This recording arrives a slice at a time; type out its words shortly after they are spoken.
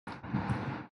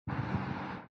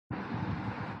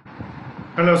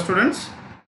Hello students.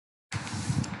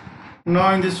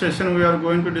 Now in this session we are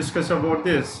going to discuss about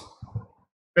this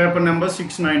paper number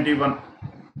 691.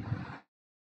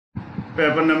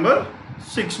 Paper number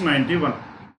 691.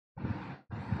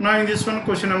 Now in this one,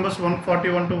 question numbers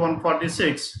 141 to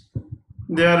 146,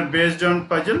 they are based on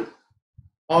puzzle.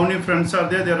 How many friends are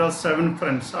there? There are 7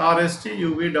 friends, R, S, T,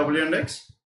 U, V, W and X,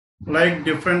 like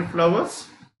different flowers,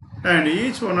 and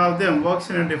each one of them works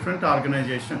in a different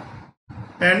organization.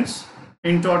 Hence,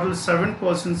 in total 7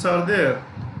 persons are there.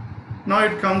 Now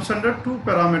it comes under 2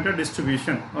 parameter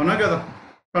distribution. Avuna kada?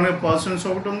 Kanu persons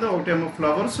okati undi, okati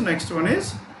flowers, next one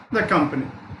is the company.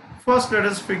 First let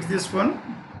us fix this one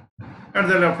at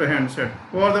the left hand side.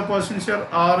 Who are the persons here?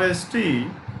 R, S, T,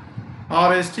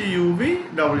 U, V,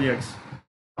 W, X.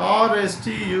 R, S,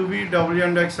 T, U, V, W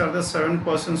and X are the 7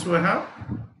 persons we have.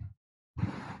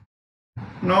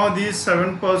 Now these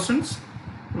 7 persons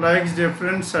likes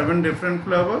 7 different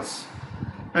flowers,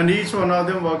 and each one of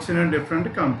them works in a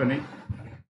different company.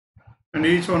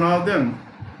 The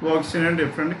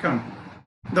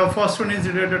first one is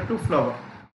related to flower,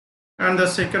 and the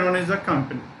second one is the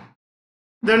company.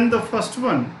 Then the first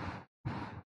one,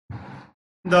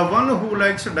 the one who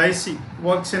likes dicey,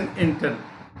 works in Intel.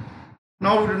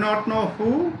 Now we do not know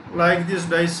who likes this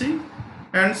dicey,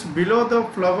 hence below the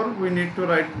flower we need to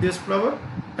write this flower,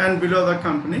 and below the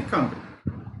company.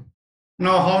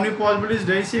 Now how many possibilities?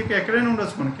 Dicey ekkadaina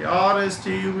undachu manaki R, S, T,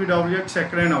 U, V, W, X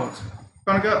ekkadaina avvachu.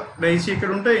 Kanuka dicey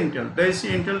ikkada unte Intel, dicey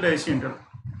Intel.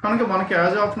 Kanuka manaki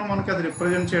as of now manaki adi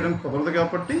represent cheyadam kudaradu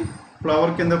kabatti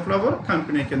flower kinda flower,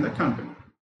 company kinda company.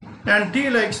 And T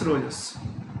likes roses.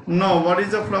 Now what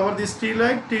is the flower this T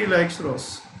likes? T likes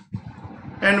rose,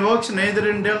 and works neither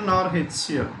in del nor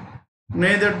HCl.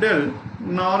 Neither del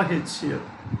nor HCl.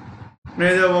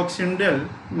 Neither works in del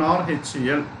nor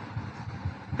HCl.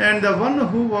 And the one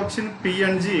who works in P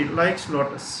and G likes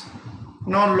lotus.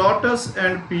 Now lotus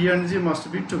and P and G must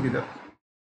be together.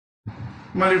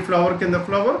 Mali flower can the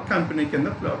flower, company can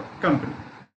the flower, company.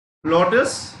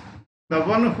 Lotus, the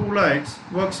one who likes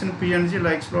works in P and G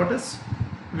likes lotus.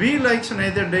 V likes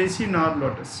neither daisy nor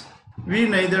lotus. V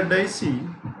neither daisy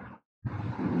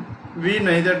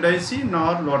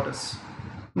nor lotus.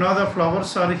 Now the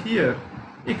flowers are here.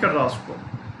 Ikkada rasko.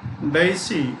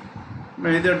 Daisy,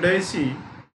 neither daisy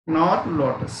nor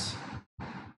lotus.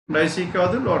 Daisy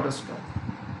kaadu, lotus kaadu.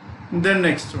 Then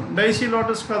next one, daisy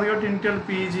lotus kaadu kabatti Intel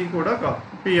PG kuda kaadu,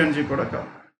 PNG kuda kaadu.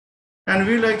 And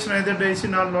V likes neither daisy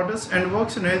nor lotus, and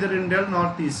works neither in del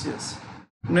nor TCS.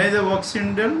 Neither works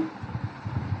in del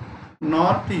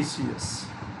nor TCS.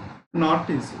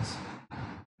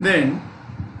 Then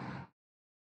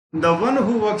the one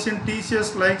who works in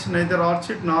TCS likes neither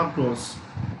orchid nor rose.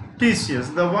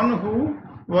 TCS, the one who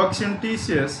works in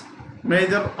TCS,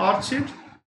 neither orchid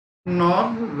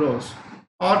nor rose.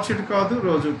 Orchid kaadu,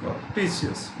 rose kaadu.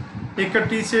 TCS. Ikkada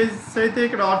TCS aithe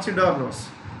ikkada orchid or rose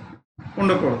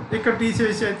undakodu. Ikkada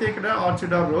TCS aithe ikkada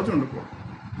orchid or rose undakodu.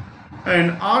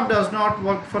 And R does not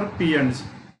work for P and G.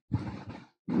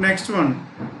 Next one,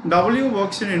 W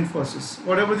works in Infosys.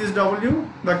 Whatever this W,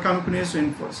 the company is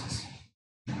Infosys.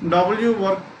 W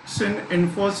works in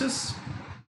Infosys,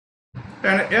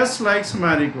 and S likes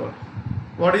marigold.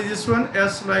 What is this one?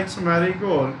 S likes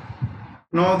marigold.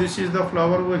 Now this is the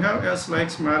flower we have. S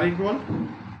likes marigold,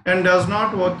 and does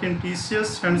not work in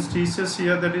TCS, hence TCS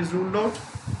here that is ruled out.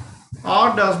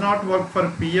 R does not work for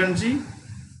P and G.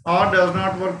 R does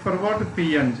not work for what?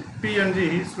 P and G. P and G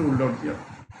is ruled out here.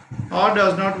 R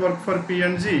does not work for P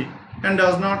and G, and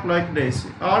does not like daisy.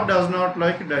 R does not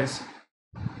like daisy.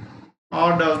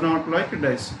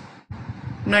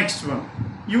 Next one,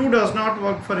 U does not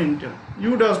work for Intel.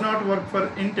 U does not work for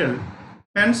Intel,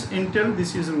 hence Intel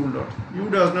this is ruled out. U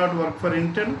does not work for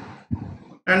Intel,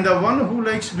 and the one who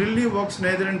likes Lilly works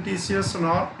neither in TCS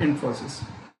nor Infosys.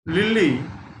 Lilly,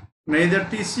 neither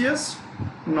TCS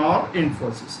nor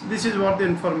Infosys. This is what the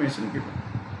information given.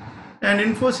 And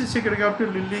Infosys ikkada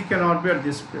kabatti Lilly cannot be at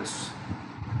this place.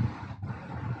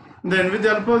 Then with the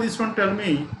help of this one, tell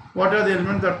me what are the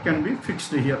elements that can be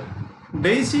fixed here.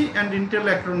 Daisy and Intel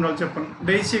ekkada undalo cheppandi.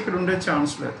 Daisy ikkada unde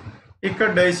chance ledhu.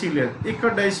 Ikkada daisy ledhu.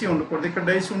 Ikkada daisy undakodu. Ikkada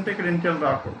daisy unte ikkada Intel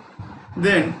raakodu.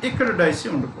 Then ikkada daisy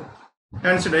undakodu.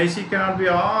 Hence daisy cannot be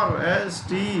R, S,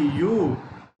 T, U,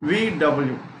 V,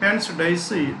 W. Hence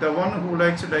daisy, the one who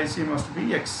likes daisy must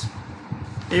be X.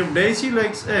 If daisy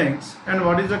likes X, and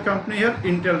what is the company here?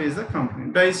 Intel is the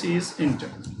company. Daisy is Intel.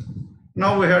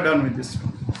 Now we have done with this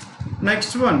one.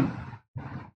 Next one,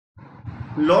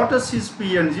 lotus is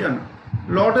P and G.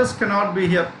 Lotus cannot be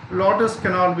here. Lotus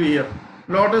cannot be here.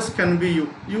 Lotus can be U.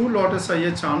 U lotus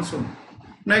aye chance undi.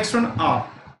 Next one R.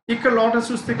 ఇక్కడ lotus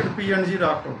చూస్తే ఇక్కడ P and G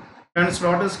రాకూడదు. Hence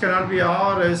lotus cannot be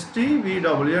R, S, T, V,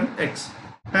 W and X.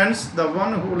 Hence the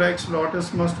one who likes lotus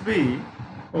must be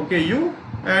okay U,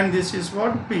 and this is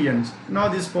what PNG. Now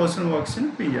this person works in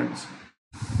PNG.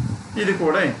 ఇది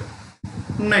కూడా అయితే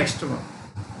next one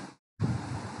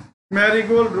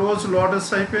Marie Gold rose lotus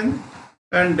అయిపోయింది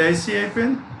and daisy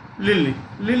అయిపోయింది.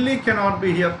 Lily cannot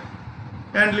be here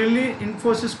and lily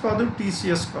Infosys కాదు,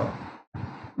 TCS కాదు.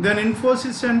 Then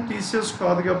Infosys and TCS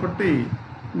కాదు కాబట్టి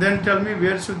then tell me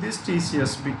wear should this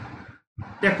TCS B?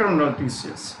 ఎక్కడ ఉండాలి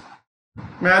TCS?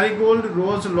 Marie Gold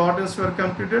rose lotus were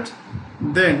completed,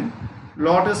 then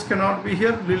lotus cannot be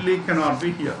here, lily cannot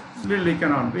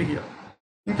be here.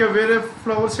 ఇంకా వేరే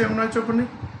flowers ఏమన్నా చెప్పండి.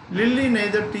 Lily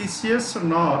neither TCS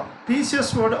Nar TCS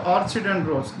word orchid and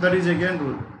rose, that is again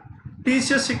rule.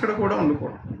 TCS ఇక్కడ కూడా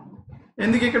ఉండకూడదు.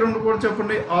 ఎందుకు ఇక్కడ ఉండకూడదు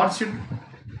చెప్పండి? ఆర్చిడ్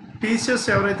టీసీఎస్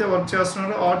ఎవరైతే వర్క్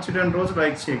చేస్తున్నారో ఆర్చిడ్ అండ్ రోజ్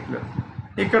లైక్ చేయట్లేదు.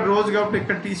 ఇక్కడ రోజ్ కాబట్టి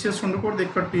ఇక్కడ టీసీఎస్ ఉండకూడదు,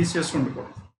 ఇక్కడ టీసీఎస్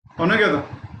ఉండకూడదు, అవునా కదా?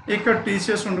 ఇక్కడ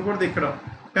టీసీఎస్ ఉండకూడదు, ఇక్కడ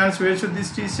cans wear should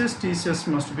this TCS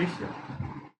must be here.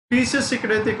 TCS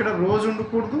ఇక్కడైతే ఇక్కడ రోజ్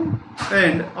ఉండకూడదు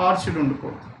అండ్ ఆర్చిడ్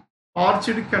ఉండకూడదు.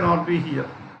 Orchid cannot be here,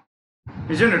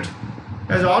 isn't it?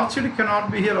 As orchid cannot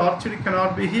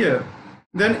be here,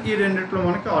 then ఈ రెండిట్లో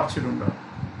మనకి ఆర్చిడ్ ఉండాలి.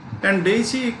 అండ్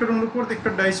డైసీ ఇక్కడ ఉండకూడదు,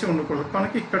 ఇక్కడ డైసీ ఉండకూడదు,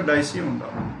 కనుక ఇక్కడ డైసీ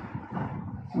ఉండాలి.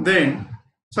 దెన్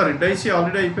డైసీ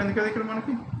ఆల్రెడీ అయిపోయింది కదా, ఇక్కడ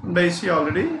మనకి daisy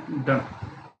already done.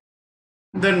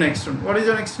 Then next what is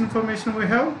the next information we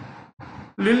have?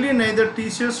 Lily neither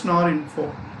TCS Nar info.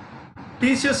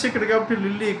 TCS ఇక్కడ కాబట్టి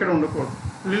లిల్లీ ఇక్కడ ఉండకూడదు.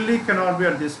 Lily cannot be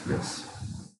at this place.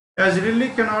 As Lily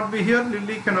cannot be here,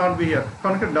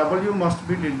 కనుక W must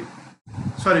be Lily.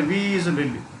 V is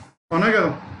Lily. అవునా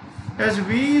కదా? As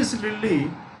V is Lily,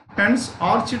 hence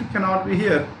Orchid cannot be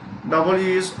here, W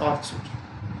is Orchid.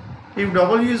 If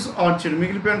W is Orchid,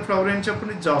 మిగిలిపోయిన flower ఏం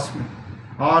చెప్పండి? Jasmine.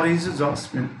 R is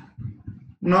Jasmine.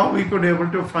 Now we could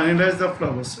able to finalize the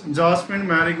flowers. Jasmine,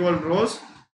 marigold, rose,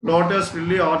 lotus,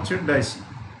 lily, orchid, daisy.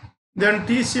 Then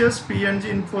TCS, PNG,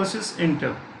 Infosys,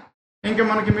 Intel. ఇంకా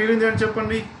మనకి మిగిలింది ఏంటి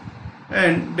చెప్పండి?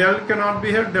 And del cannot be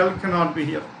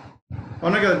here,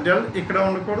 అవునా కదా? డెల్ ఇక్కడ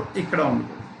ఉండకూడదు, ఇక్కడ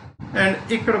ఉండకూడదు, అండ్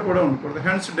ఇక్కడ కూడా ఉండకూడదు.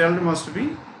 Hence del must be.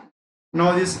 Now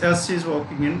this yes is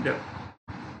working in del.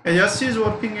 Yes is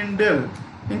working in del.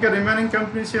 ఇంకా రిమైనింగ్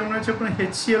కంపెనీస్ ఏమన్నా చెప్పండి?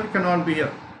 HCl cannot be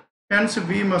here, hence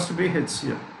we must be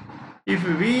HCl. If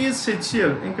we is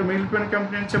HCl, ఇంకా మిగిలిపోయిన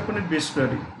company అని చెప్పండి?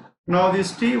 Bisleri. Now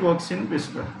this T works in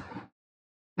Bisleri.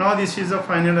 Now this is the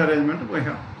final arrangement we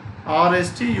have.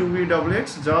 RST, UVXX,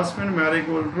 Jasmine,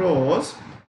 Marigold, Rose,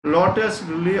 Lotus,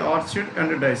 Lily, Orchid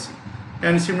and Daisy.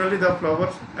 And similarly the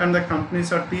flowers and the companies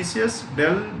are TCS,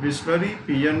 Dell, Bisleri,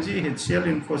 PNG, HCL,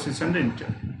 Infosys and Intel.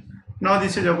 Now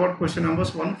this is about question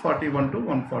numbers 141 to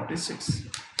 146.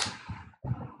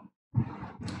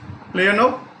 Clear now?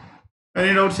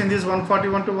 Any doubts in this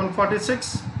 141 to 146?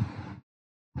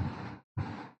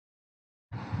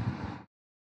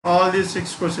 All these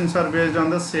 6 questions are based on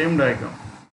the same diagram.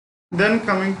 Then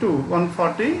coming to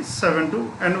 147 to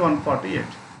and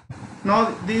 148. Now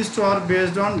these two are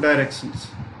based on directions.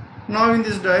 Now in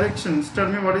these directions, tell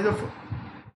me what is the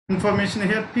information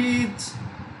here?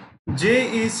 J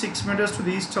is 6 meters to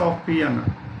the east of P అన్న.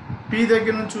 P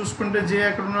దగ్గర నుంచి చూసుకుంటే J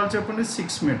ఎక్కడ ఉండాలి చెప్పండి?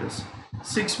 6 meters.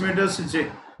 6 meters J.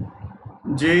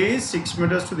 J is 6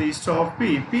 meters to the east of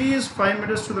P. P is 5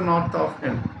 meters to the north of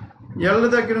L. L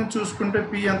దగ్గర నుంచి చూసుకుంటే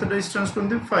P ఎంత డిస్టెన్స్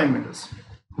ఉంది? 5 meters.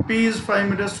 P is 5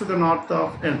 meters to the north of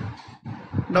L.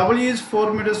 W is 4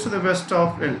 meters to the west of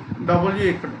L. W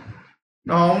ikkada.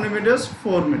 Now how many meters?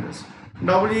 4 meters.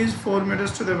 W is 4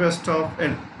 meters to the west of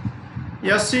L.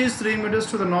 S is 3 meters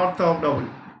to the north of W.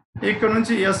 Ikkada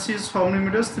nunchi S is how many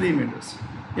meters? 3 meters.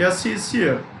 S is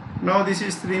here. Now this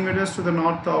is 3 meters to the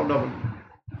north of W.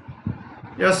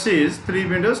 S is 3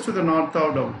 meters to the north of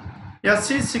W.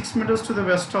 S is 6 meters to the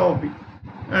west of B.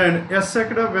 And yes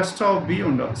ఎక్కడ? West of B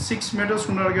ఉండాలి. 6 meters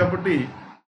ఉండాలి కాబట్టి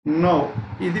no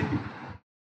ఇది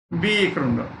B ఇక్కడ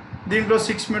ఉండాలి. దీంట్లో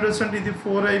 6 meters అంటే ఇది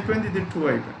 4 అయిపోయింది, ఇది 2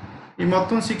 అయిపోయింది. ఈ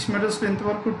మొత్తం 6 meters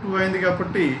ఎంతవరకు 2 అయింది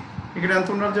కాబట్టి ఇక్కడ ఎంత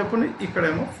ఉండాలి చెప్పండి?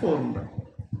 ఇక్కడేమో 4 ఉండాలి.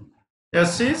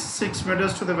 Yes is 6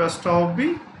 meters to the west of B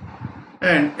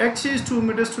and X is 2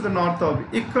 meters to the north of B.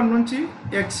 ఇక్కడ నుంచి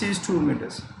ఎక్స్ ఈజ్ 2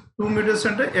 meters. 2 meters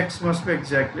అంటే X must be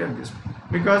exactly at this,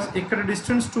 because ఇక్కడ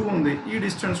డిస్టెన్స్ 2 ఉంది, ఈ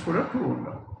డిస్టెన్స్ కూడా 2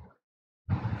 ఉండాలి.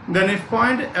 Then if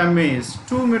point M is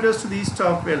 2 meters to the east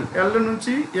of L. L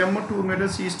నుంచి M 2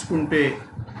 meters ఈస్ట్కి ఉంటే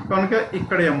కనుక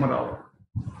ఇక్కడ M రావాలి.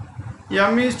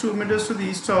 M is 2 meters to the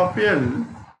east of L.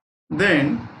 Then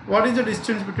what is the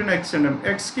distance between X and M?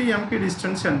 Xకి Mకి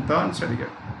distance ఎంత అని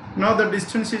అడిగారు. Now the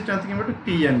distance is nothing but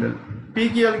P and L.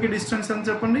 Pకి Lకి distance ఎంత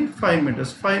చెప్పండి? 5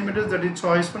 meters. 5 meters, that is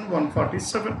choice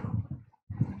 147.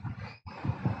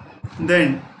 Then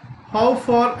how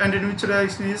far and in which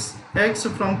direction is x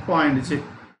from point J?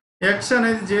 X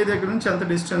అనేది J దగ్గర నుంచి ఎంత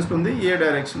distance ఉంది ఏ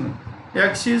direction.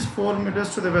 X is 4 meters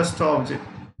to the west of J.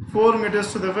 4 meters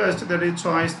to the west, that is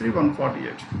choice 3,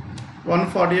 148.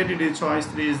 148, it is choice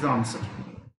 3 is the answer.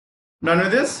 Done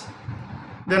with this?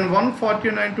 Then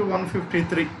 149 to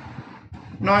 153.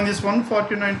 Now in this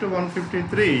 149 to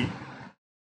 153,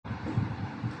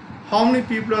 how many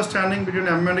people are standing between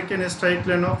M and K in a straight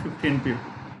line of 15 people?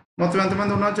 మొత్తం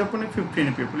ఎంతమంది ఉన్నారు చెప్పండి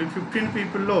 15 people. ఈ 15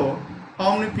 people లో how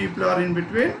many people are in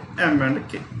between M and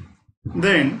K?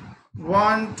 Then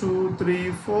 1 2 3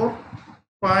 4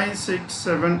 5 6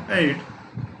 7 8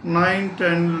 9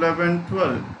 10 11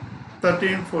 12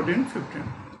 13 14 15.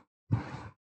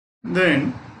 Then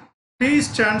T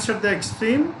stands at the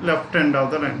extreme left end of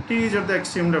the line. T is at the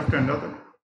extreme left end of the line.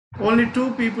 Only 2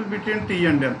 people between T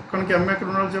and M. కనుక M ఎక్కడ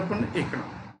ఉన్నారు చెప్పండి ఇక్కడ.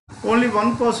 Only 1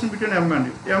 person between M and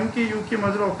U. M కి U కి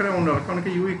మధ్యలో ఒకరే ఉన్నారు కనుక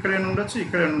U ఇక్కడైనా ఉండొచ్చు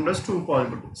ఇక్కడైనా ఉండొచ్చు 2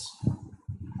 possibilities.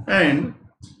 And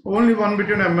only 1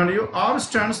 between M and U. R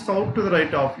stands south to the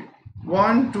right of U.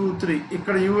 1 2 3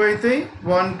 ఇక్కడ U అయితే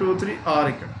 1 2 3 R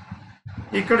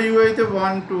ఇక్కడ U అయితే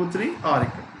 1 2 3 R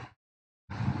ఇక్కడ.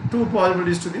 2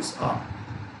 possibilities to this R.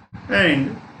 And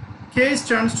K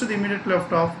stands to the immediate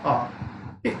left of R.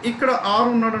 ఇక్కడ R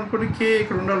ఉన్నాడు అనుకోండి K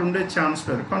ఇక్కడ ఉండే ఛాన్స్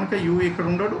లేదు కనుక U ఇక్కడ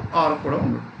ఉండడు R కూడా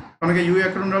ఉండడు కనుక U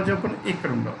ఎక్కడ ఉండాలి చెప్పండి ఇక్కడ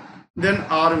ఉండాలి. Then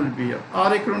R will be here.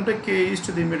 R ఇక్కడ ఉంటే K is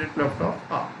to the immediate left of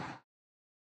R.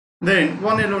 Then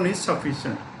one alone is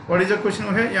sufficient. What is the question?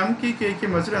 M కి K కి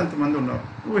మధ్యలో ఎంతమంది ఉన్నారు?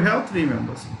 We have 3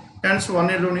 members. Hence one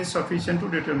alone is sufficient to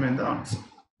determine the answer.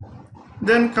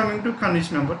 Then coming to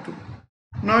condition number 2.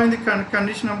 Now in the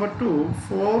condition number 2,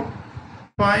 4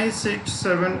 5 6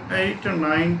 7 8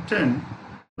 9 10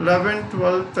 11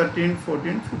 12 13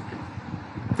 14 15.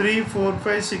 3 4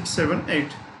 5 6 7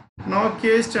 8. Now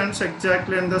K stands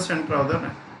exactly in the center of the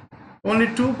line. Only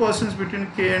 2 persons between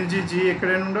K and G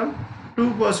ఎక్కడైనా ఉండాలి. 2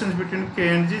 persons between K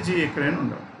and G ఎక్కడైనా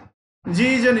ఉండాలి. G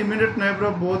is an immediate neighbor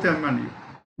of both M and U.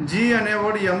 G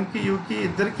అనేవాడు M కి U కి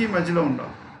ఇద్దరికి మధ్యలో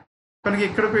ఉండాలి కనుక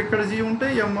ఇక్కడ G ఉంటే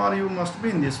M or U must be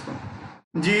in this one.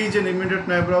 G is an immediate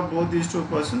neighbor of both these 2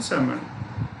 persons M and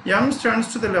U. M stands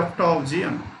to the left of G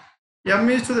and M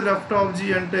is to the left of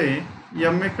G అంటే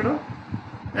M ఇక్కడ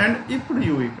and ఇప్పుడు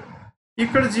U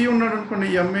ఇక్కడ G ఉన్నాడు అనుకోండి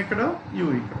M ఇక్కడ U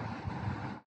ఇక్కడ.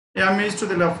 M is to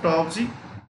the left of G.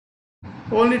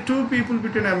 Only 2 people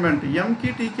between M and T. M కి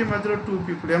T కి మధ్యలో 2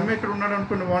 people. M ఇక్కడ ఉన్నాడు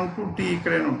అనుకోండి 1 2 T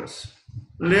ఇక్కడైనా ఉండొచ్చు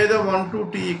లేదా 1 2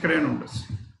 T ఇక్కడైనా ఉండొచ్చు.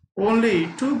 Only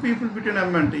 2 people between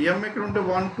M and T. M ఇక్కడ ఉంటే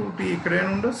 1 2 T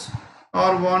ఇక్కడైనా ఉండొచ్చు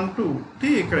or 1 2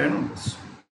 T ఇక్కడైనా ఉండొచ్చు.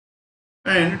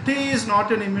 And T is not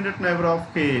an immediate neighbor of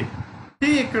K.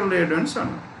 T ఇక్కడ లేడు అని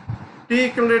అన్నారు. T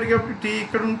ఇక్కడ లేడు కాబట్టి T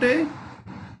ఇక్కడ ఉంటే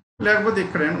లేకపోతే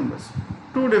ఇక్కడైనా ఉండొచ్చు.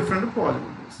 2 different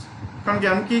possibilities. కనుక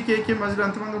M కి K కి మధ్యలో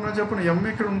ఎంతమంది ఉన్నారు చెప్పండి. M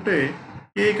ఇక్కడ ఉంటే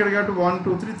K ఇక్కడ కాబట్టి 1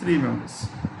 2 3 3 members.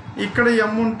 ఇక్కడ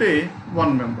M ఉంటే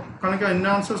 1 member. కనుక ఎన్ని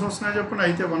ఆన్సర్స్ వస్తున్నాయి చెప్పండి.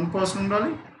 అయితే 1 person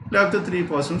ఉండాలి లేకపోతే 3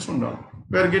 persons ఉండాలి.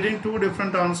 We are getting 2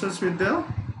 different answers with the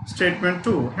statement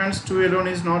 2. Hence 2 alone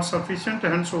is not sufficient.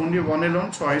 Hence only 1 alone,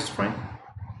 choice 5.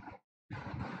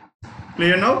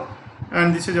 Clear now? And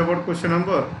this is about question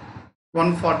number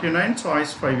 149.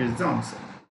 Choice 5 is the answer.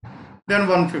 Then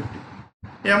 150.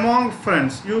 Among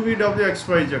friends U V W X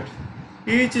Y Z,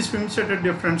 each swims at a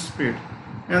different speed.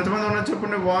 ఎంతమంది ఉన్నారు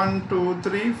చెప్పండి. 1 2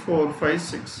 3 4 5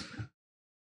 6.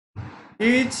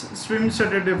 Each swims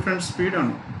at a different speed.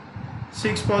 And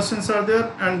 6 persons are there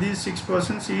and these 6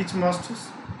 persons each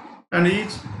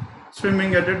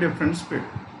swimming at a different speed.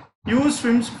 U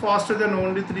swims faster than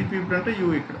only 3 people అంటే U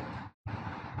ఇక్కడ.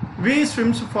 V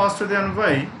swims faster than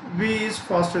Y. V is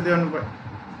faster than Y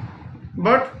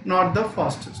but not the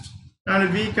fastest and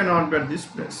V cannot bet this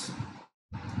place.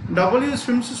 W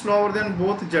swims slower than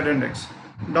both Z and X.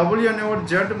 W అనేవాడు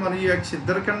Z మరియు X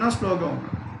ఇద్దరికన్నా స్లోగా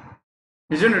ఉన్నాడు.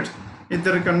 Isn't it?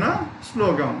 ఇద్దరికన్నా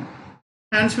స్లోగా ఉన్నాడు.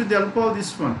 Hence with the help of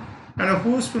this one and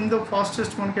who swim the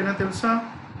fastest మనకైనా తెలుసా?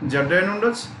 Z అయిన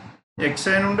ఉండొచ్చు X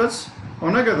అయిన ఉండొచ్చు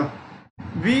అవునా కదా.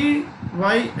 V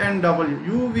Y and W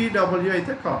U V W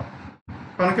అయితే కాదు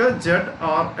కనుక Z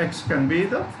or X can be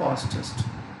the fastest.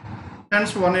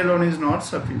 Hence 1 alone is not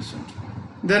sufficient.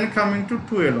 Then coming to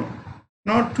 2 alone.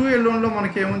 Now 2 alone లో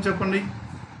మనకి ఏమని చెప్పండి.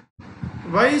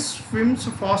 Y swims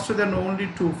faster than only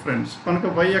 2 friends. కనుక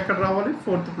Y ఎక్కడ రావాలి?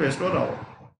 4th place లో రావాలి.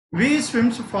 V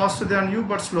swims faster than U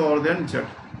but slower than Z.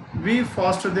 V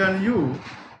faster than U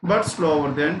but slower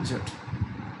than Z.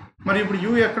 మరి ఇప్పుడు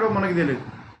U ఎక్కడో మనకి తెలియదు.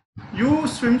 U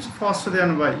swims faster than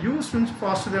Y. U swims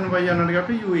faster than Y అన్నాడు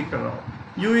కాబట్టి U ఇక్కడ రావాలి.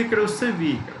 U ఇక్కడ వస్తే V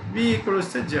ఇక్కడ. V ఇక్కడ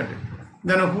వస్తే Z.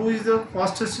 Then who is the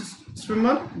fastest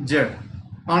swimmer? Z.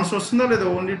 Answer వస్తుందా లేదా?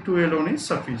 Only 2 alone is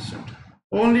sufficient.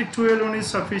 Only 2 alone is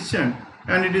sufficient,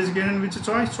 and it is given which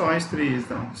choice? Choice 3 is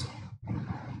the answer.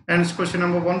 And question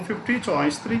number 150,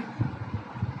 choice 3.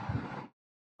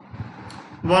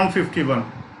 151.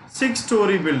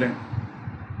 6-story building.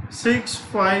 6,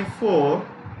 5, 4,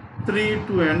 3,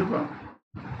 2 and 1.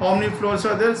 How many floors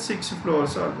are there? 6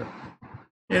 floors are there.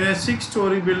 In a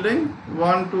 6-story building,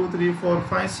 1, 2, 3, 4,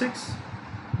 5, 6.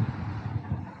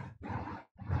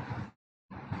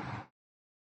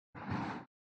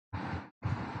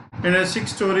 In a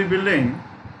 6-story building,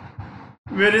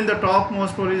 wherein the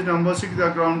topmost floor is number 6, the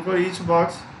ground floor, each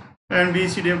box and B,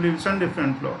 C, D, F lives on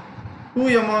different floor. Who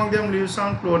among them lives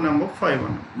on floor number 5?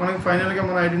 మనకి final గా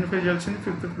మనం identify చేయాల్సింది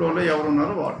 5th floor లో ఎవరు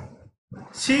ఉన్నారో వాడు.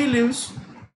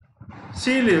 C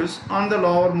lives on the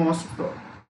lowermost floor.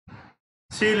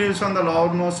 C lives on the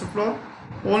lowermost floor.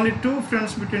 Only 2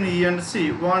 friends between E and C.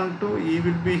 1, 2, E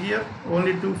will be here.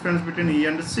 Only 2 friends between E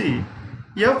and C.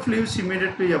 F lives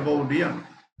immediately above D.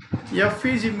 F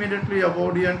is immediately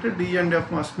above D and D and F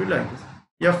must be like this.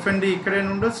 F and D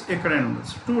ikkadena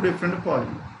ఉండొచ్చు. 2 different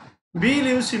possible. B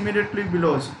lives immediately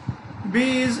below C. B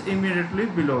is immediately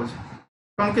below C.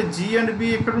 కనుక G and B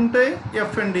ఎక్కడ ఉంటాయి?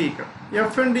 F and D ఇక్కడ.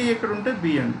 F and D ఎక్కడ ఉంటే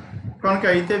B and D. కనుక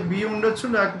అయితే B ఉండొచ్చు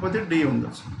లేకపోతే D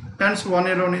ఉండొచ్చు. Hence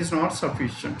 1 alone is not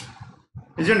sufficient.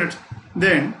 Isn't it?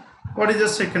 Then what is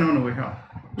the second one we have?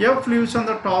 F lives on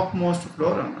the topmost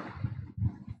floor.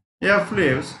 F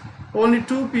lives only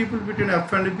 2 people between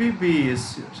F and B. B is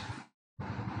here.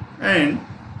 And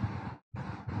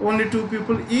only 2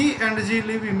 people E and G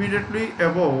live immediately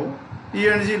above. E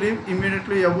and G live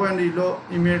immediately above and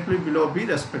immediately below B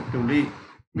respectively.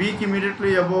 B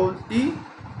immediately above E,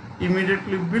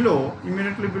 immediately below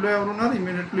everyone,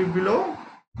 immediately below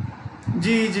G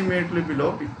is immediately below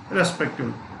B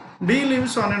respectively. D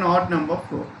lives on an odd number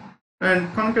floor. And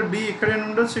kanuka D ikkadena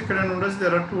ఉండొచ్చు.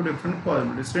 There are 2 different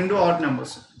possibilities. Rendu odd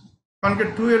numbers. kanuka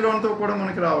 2 alone తో కూడా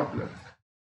మనకి రావట్లేదు.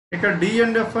 ఇక్కడ D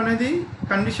and F అనేది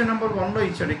condition number 1 లో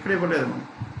ఇచ్చాడు, ఇక్కడ ఇవ్వలేదు మనకి,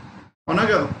 అవునా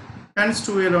కదా? Hence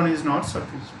 2 alone is not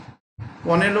sufficient.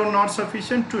 1 alone not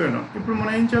sufficient, 2 alone. ఇప్పుడు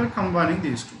మనం ఏం చేయాలి? Combining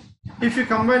these two. If you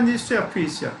combine these two, F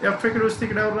is here. F ఇక్కడ వస్తే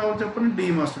ఇక్కడ ఎవరు రావాలి చెప్పండి? D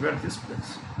must be at this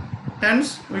place. Hence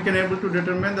we can able to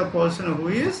determine the person who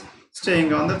is staying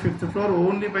on the 5th floor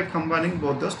only by combining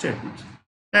both the statements.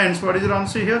 Hence what is the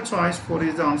answer here? Choice 4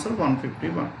 is the answer.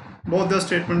 151. Both the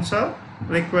statements are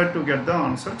required to get the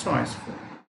answer. Choice 4.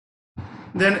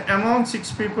 Then among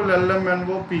 6 people, L, M, N,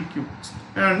 O, P, Q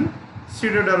and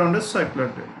seated around a circular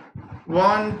table.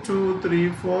 1, 2, 3,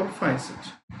 4, 5, 6.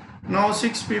 Now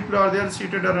 6 people are there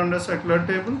seated around a circular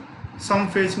table, some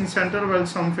facing center while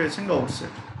some facing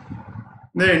outside.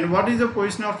 Then what is the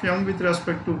position of M with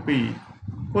respect to P?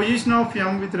 Position of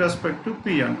M with respect to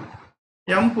P and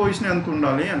M position ఎంత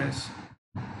ఉండాలి అనేసి.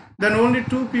 Then only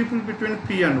 2 people between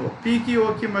P and O. P కి O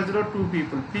కి మధ్యలో 2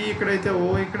 people. P ఇక్కడైతే O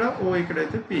ఇక్కడ, O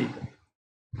ఇక్కడైతే P ఇక్కడ.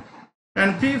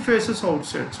 And P faces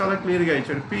outside. చాలా క్లియర్ గా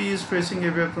ఇచ్చాడు. P is facing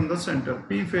away from the center.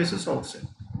 P faces outside.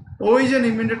 O is an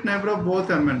immediate neighbor of both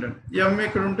M and N. M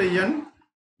ఇక్కడ ఉంటే N,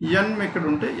 N ఇక్కడ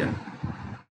ఉంటే N.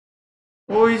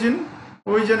 O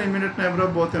is an immediate neighbor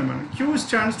of both M and N. Q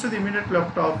stands to the immediate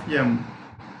left of M.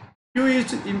 Q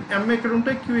is M ఇక్కడ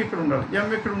ఉంటే Q ఇక్కడ ఉండాలి. M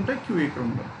ఇక్కడ ఉంటే Q ఇక్కడ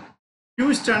ఉండాలి.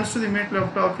 Q stands to the immediate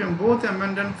left of M. Both M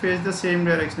and N face the same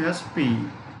direction as P.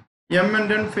 M and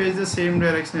N face the same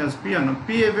direction as P. And P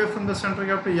away from the center,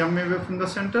 M away from the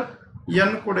center,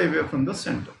 N కూడా away from the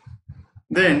center.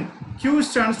 Then Q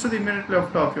stands to the immediate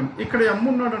left of M. ఇక్కడ M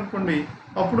ఉన్నాడు అనుకోండి,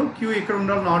 అప్పుడు Q ఇక్కడ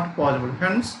ఉండాలి, not possible.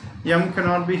 Hence M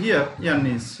cannot be here, N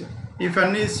is here. If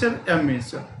N is here, M is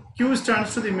here. Q stands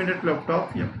to the immediate left of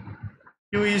M.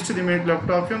 Q is to the immediate left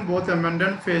of M. Both M and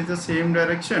N face the same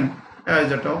direction as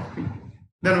that of P.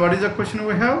 Then what is the question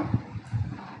we have?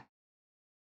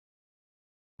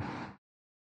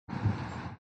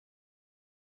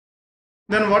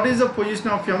 Then what is the position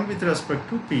of M with respect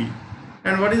to P?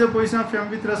 And what is the position of M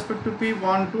with respect to P?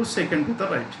 1, 2, second to the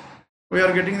right. We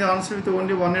are getting the answer with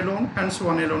only 1 alone, hence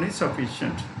 1 alone is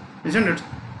sufficient, isn't it?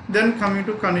 Then coming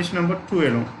to condition number 2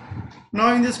 alone. Now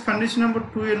in this condition number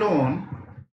 2 alone,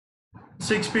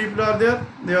 6 people are there,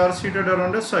 they are seated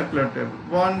around a circular table.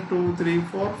 1, 2, 3,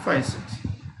 4, 5, 6.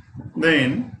 Then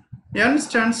N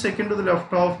stands second to the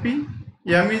left of P.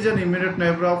 M is an immediate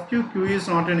neighbor of Q. Q is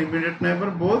not an immediate neighbor.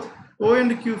 Both O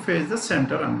and Q face the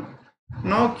center.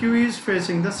 Now Q is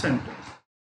facing the center.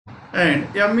 And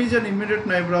M is an immediate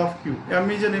neighbor of Q. M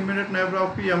is an immediate neighbor of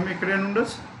P. M ikkadena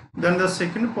ఉండొచ్చు. Then the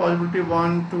second possibility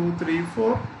 1, 2, 3,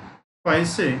 4, 5,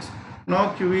 6. Now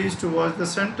Q is towards the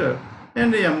center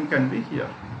and M can be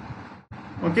here.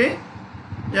 Okay?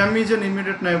 M is an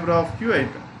immediate neighbor of Q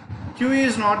item. Q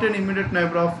is not an immediate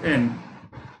neighbor of n.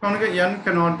 N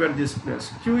cannot be at this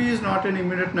place. Q is not an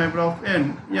immediate neighbor of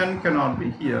n. N cannot be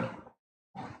here.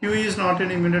 Q is not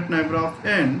an immediate neighbor of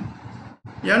n.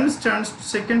 N stands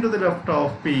second to the left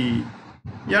of P.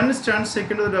 N stands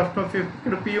second to the left of P.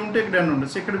 Ikkada P unte ikkada n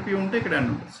undachu. Ikkada P unte ikkada n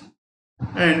undachu.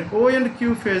 And O and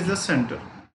Q face the center.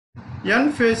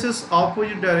 N faces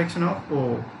opposite direction of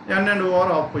O. N and O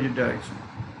are opposite direction.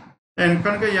 And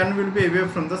N will be away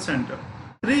from the center.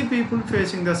 3 people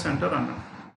facing the center anna.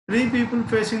 3 people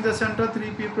facing the center,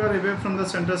 3 people are away from the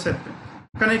center set.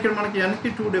 కానీ ఇక్కడ మనకి n కి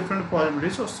 2 different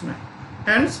possibilities వస్తున్నాయి.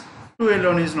 Hence 2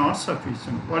 alone is not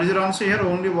sufficient. What is your answer here?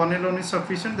 Only 1 alone is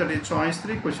sufficient. That is choice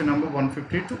 3, question number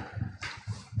 152.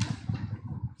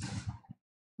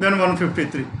 Then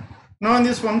 153. Now in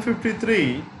this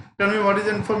 153, tell me what is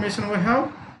the information we have?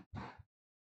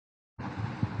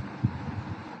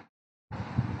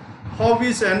 How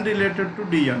is n related to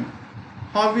dn?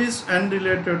 How is n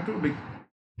related to d?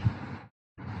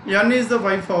 N is the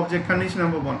wife of J, condition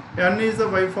number 1. N is the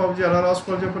wife of J,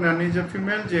 N is a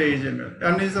female, J is a male.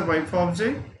 N is the wife of J.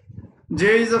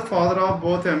 J is the father of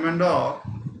both M and R.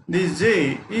 This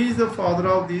J is the father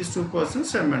of these 2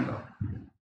 persons, M and R.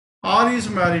 R is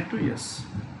married to S.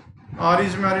 R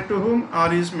is married to whom?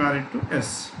 R is married to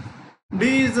S.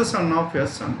 D is the son of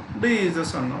S. Son. D is the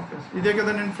son of S. Is there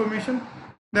an information?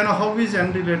 Then how is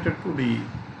N related to D?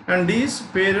 And D is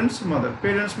parents' mother.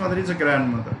 Parents' mother is a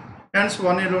grandmother. Hence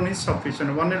 1 alone is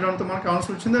sufficient. 1 alone to manaki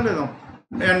answer vachinda ledha.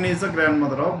 N is the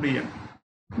grandmother of D and.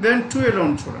 Then 2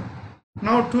 alone chudandi.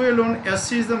 Now 2 alone,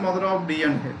 S is the mother of D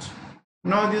and H.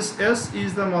 Now this S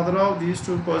is the mother of these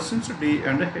 2 persons, D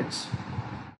and H.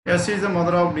 S is the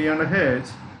mother of D and H.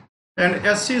 And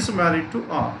S is married to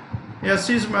R. S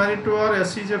is married to R.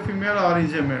 S is a female, R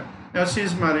is a male. S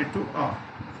is married to R.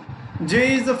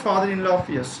 J is the father-in-law of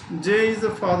S. J is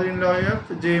the father-in-law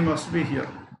of J, must be here.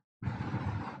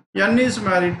 N is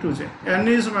married to J. N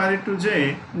is married to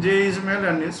J. J is male,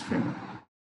 N is female.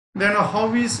 Then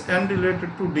how is N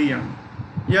related to Dn?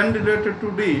 N related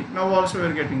to D. Now also we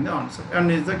are getting the answer. N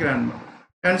is the grandmother.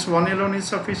 Hence 1 alone is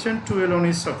sufficient, 2 alone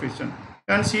is sufficient.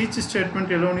 Hence each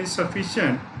statement alone is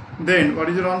sufficient. Then what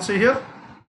is your answer here?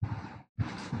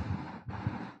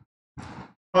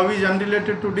 How is N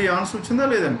related to D? Answer vachinda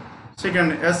ledandi.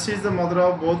 Second, S is the mother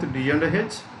of both D and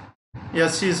H.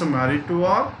 S is married to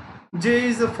R. J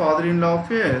is the father-in-law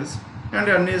of S. And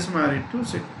N is married to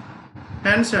J.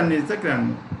 Hence N is the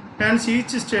grandmother. Hence each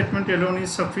statement alone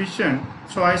is sufficient.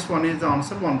 Choice 1 is the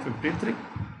answer, 153.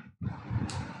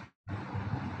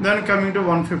 Then coming to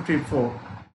 154.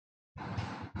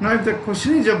 Now if the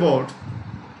question is about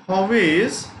how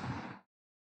is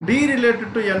D related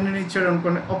to N అని ఇచ్చాడు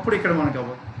అనుకోండి, అప్పుడు ఇక్కడ మనకి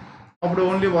అవ్వదు. అప్పుడు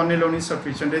only 1 alone is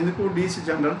sufficient. ఎందుకు? DC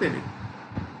general తెలియదు.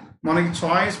 మనకి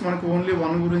చాయిస్ మనకు ఓన్లీ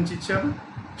 1 గురించి ఇచ్చారు.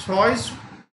 చాయిస్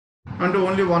అంటే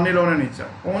ఓన్లీ 1 alone అని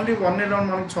ఇచ్చారు. ఓన్లీ 1 alone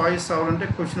మనకి చాయిస్ అవ్వాలంటే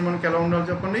క్వశ్చన్ మనకి ఎలా ఉండాలి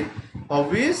చెప్పండి? How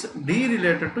is D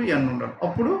related to N ఉండాలి.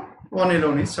 అప్పుడు 1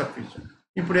 alone is sufficient.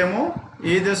 ఇప్పుడేమో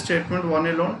either statement 1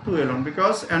 alone, 2 alone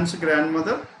because N's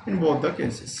grandmother in both the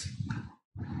cases.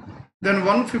 Then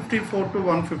 154 to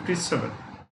 157.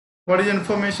 What is the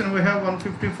information we have?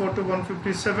 154 to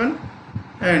 157,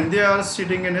 and they are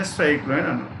sitting in a straight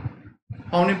line.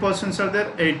 How many persons are there?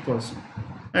 8 persons.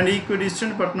 And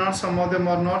equidistant, but not some of them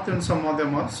are north and some of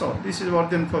them are south. This is what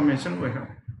the information we have.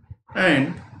 And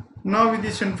now with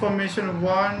this information,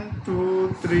 1,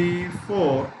 2, 3,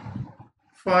 4,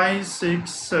 5, 6,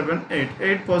 7, 8.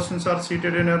 8 persons are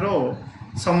seated in a row.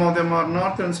 Some of them are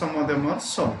north and some of them are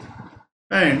south.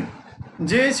 And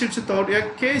J sits out,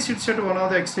 K sits at one of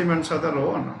the extreme ends of the row.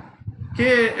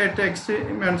 K at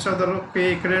extreme ends of the row,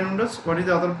 K ikkade undas. What is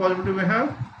the other possibility we have?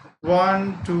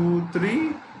 1, 2,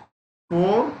 3,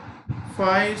 4,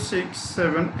 5, 6,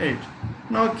 7, 8.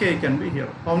 Now K can be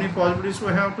here. How many possibilities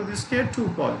we have to this K? 2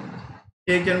 possibilities.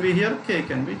 K can be here, K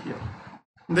can be here.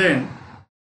 Then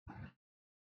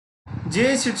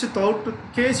J sits out,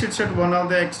 K sits at one of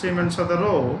the extreme ends of the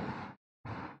row.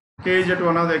 K is at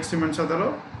one of the extreme ends of the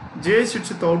row. J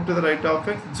sits out to the right of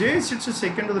X. J sits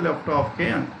second to the left of K.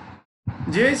 And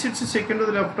J sits second to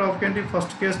the left of K. In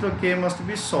first case, K must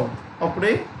be south.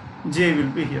 Appude J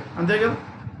will be here. And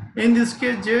in this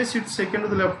case, J sits second to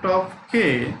the left of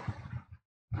K.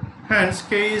 Hence,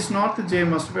 K is north. J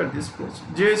must be at this place.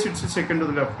 J sits second to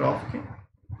the left of K.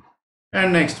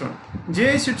 And next one,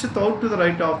 J sits out to the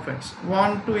right of X.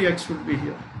 1, 2, X will be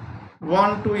here.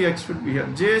 1, 2, X will be here.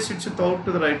 J sits out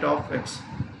to the right of X.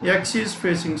 X is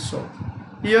facing south.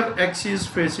 Here X is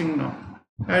facing north.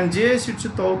 And J sits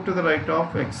out to the right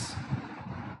of X.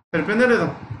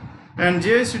 and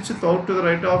j sits third to the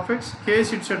right of x, k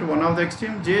sits at one of the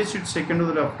extreme, j sits second to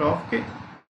the left of k.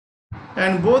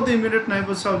 And both the immediate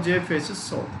neighbors of j faces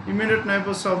south. Immediate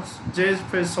neighbors of j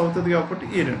face south of the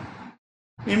opposite E.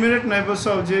 Immediate neighbors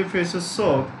of j faces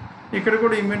south. Ikkada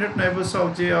kuda immediate neighbors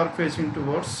of j are facing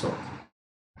towards south.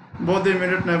 Both the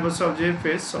immediate neighbors of j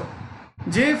face south.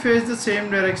 J face the same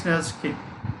direction as k.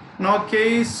 Now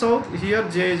k is south, here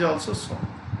j is also south.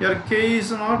 Here k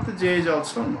is north, j is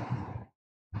also north.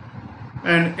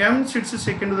 And m sits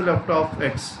second to the left of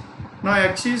x. Now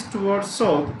x is towards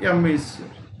south, m is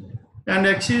here. And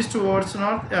x is towards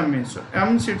north, m is here.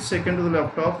 M sits second to the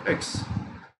left of x.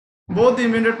 Both the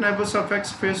immediate neighbors of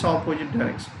x face opposite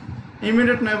direction.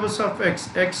 Immediate neighbors of x,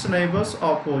 x neighbors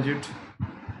opposite.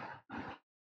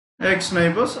 X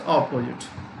neighbors opposite.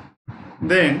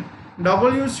 Then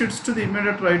W sits to the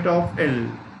immediate right of L.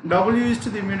 W is to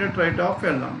the immediate right of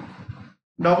L.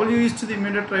 W is to the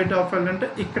immediate right of L ante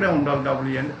ikkade undali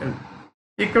W and L.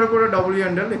 Ikkada kuda W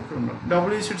and L ikkada undali.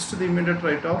 W sits to the immediate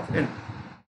right of L.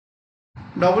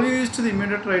 W is to the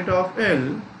immediate right of L,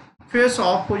 face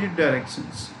opposite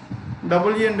directions.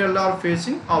 W and L are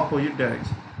facing opposite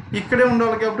directions. Ikkade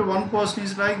undali kabatti one person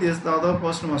is like this, the other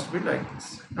person must be like this.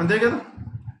 Ante kada?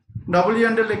 W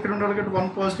and L ikkada undali kabatti one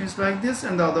person is like this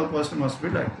and the other person must be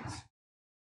like this.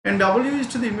 And W is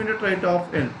to the immediate right of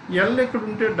L. L ekkada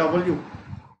unte W.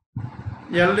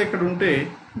 L ekkada unte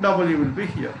W will be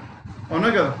here.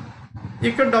 Avuna kada?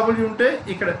 Ikkada W unte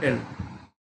ikkada L.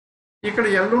 ఇక్కడ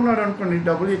L ఉన్నాడు అనుకోండి,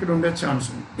 W ఇక్కడ ఉండే chance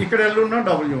ఉంది. ఇక్కడ L ఉన్నా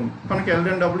W ఉంది. మనకి L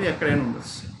and W ఎక్కడైనా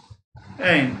ఉండొచ్చు.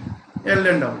 And L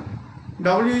and W.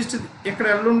 W is ఇక్కడ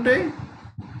L ఉంటే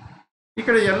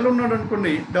ఇక్కడ L ఉన్నాడు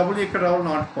అనుకోండి, W ఇక్కడ రావాలి,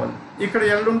 నాట్ పాసిబుల్. ఇక్కడ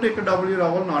L ఉంటే ఇక్కడ W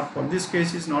రావాలి, not possible. This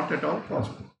case is not at all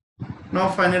possible. Now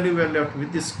finally we are left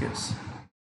with this case.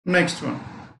 Next one.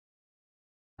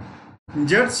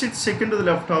 Z sits second to the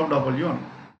left of W on.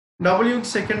 W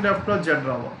second left లో Z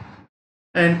రావాలి.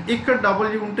 And ఇక్కడ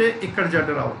W ఉంటే ఇక్కడ Z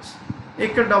రావచ్చు.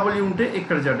 ఇక్కడ W ఉంటే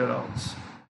ఇక్కడ Z రావచ్చు.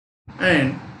 And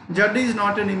Z is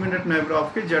not an immediate neighbor of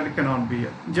K. Z cannot be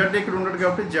here. Z ఇక్కడ ఉండడు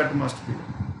కాబట్టి Z must be here.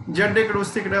 Z ఇక్కడ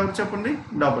వస్తే ఇక్కడ ఎవరు చెప్పండి?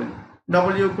 W.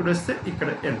 W ఇక్కడ వస్తే ఇక్కడ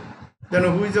L. Then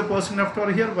who is the person left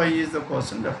over here? Y is the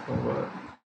person left over.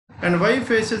 And Y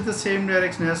faces the same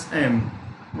direction as M.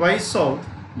 Y south,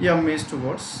 M is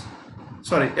towards,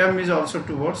 M is also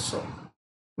towards south.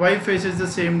 Y faces the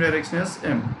same direction as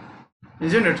M.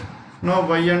 Isn't it? Now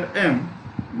Y and M,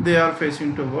 they are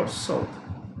facing towards south.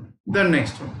 Then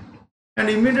next one. And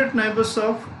immediate neighbors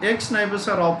of X neighbors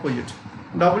are opposite.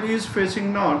 W is facing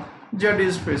north, Z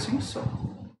is facing south.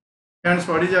 Hence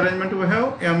what is the arrangement we have?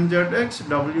 MZX,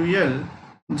 WL,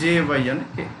 JY and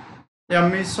K. M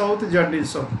is south, Z is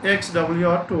south. X, W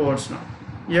are towards north.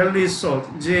 L is south,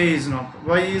 J is north.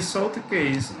 Y is south, K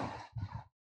is north.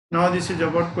 Now this is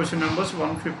about question numbers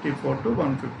 154 to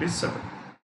 157.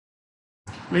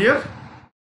 Clear?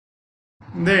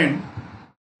 Then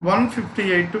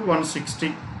 158 to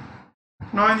 160.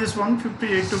 Now in this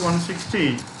 158 to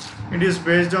 160, it is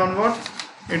based on what?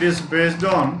 It is based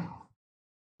on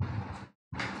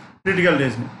critical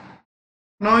reasoning.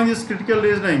 Now in this critical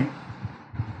reasoning,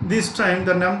 this time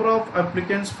the number of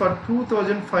applicants for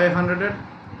 2,500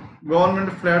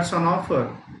 government flats on offer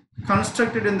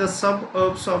constructed in the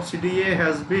suburbs of City A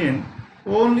has been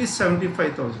only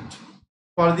 75,000.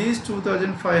 For these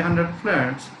 2,500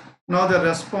 flats, now the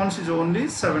response is only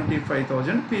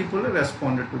 75,000 people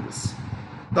responded to this.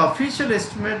 The official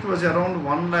estimate was around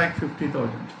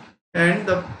 1,50,000 and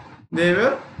they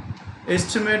were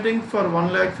estimating for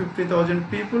 1,50,000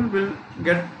 people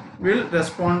will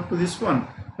respond to this one,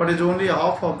 but is only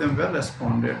half of them were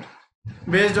responded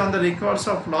based on the records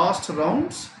of last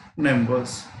round's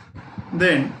numbers.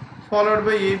 Then followed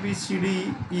by A, B, C,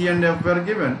 D, E and F were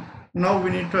given. Now we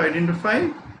need to identify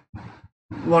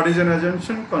what is an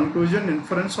assumption, conclusion,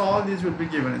 inference, all these will be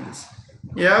given in this.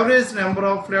 The average number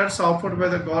of flats offered by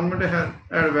the government had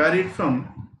varied from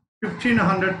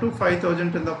 1,500 to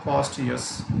 5,000 in the past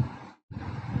years.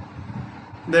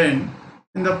 Then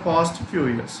in the past few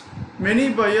years, many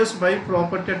buyers buy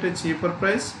property at a cheaper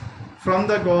price from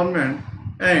the government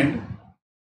and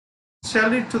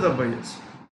sell it to the buyers.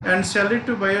 And sell it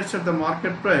to buyers at the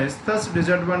market price, thus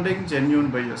disadvantaging genuine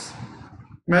buyers.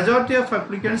 Majority of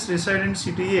applicants reside in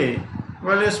City A,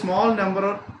 while a small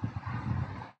number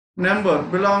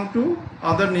belong to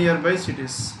other nearby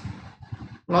cities.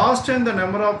 Last time the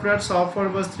number of flats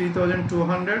offered was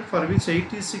 3,200, for which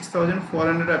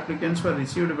 86,400 applicants were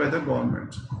received by the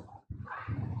government.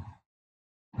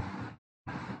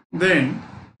 Then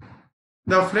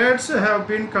the flats have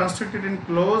been constructed in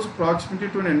close proximity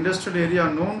to an industrial area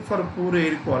known for poor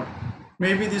air quality.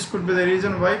 Maybe this could be the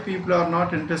reason why people are not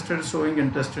showing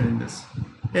interest in this.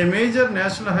 A major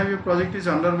national highway project is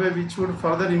underway which would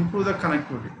further improve the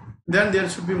connectivity. Then there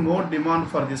should be more demand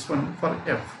for this one, for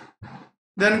F.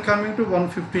 Then coming to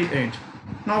 158.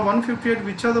 Now 158,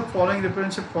 which are the following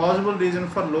represents a possible reason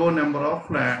for low number of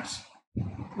flats?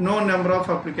 No number of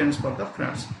applicants for the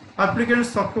flats. Applicants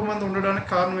తక్కువ మంది ఉండడానికి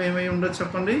కారణం ఏమై ఉండొచ్చు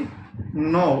చెప్పండి?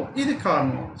 No, ఇది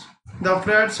కారణం అవ్వచ్చు. The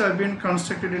flats have been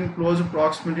constructed in close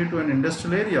proximity to an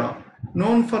industrial area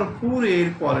known for poor air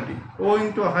quality owing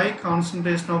to a high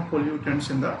concentration of pollutants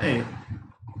in the air.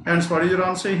 Hence, what is your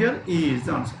answer here? E is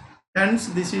the answer. Hence,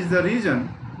 this is the reason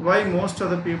why most of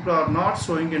the people are not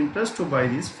showing interest to buy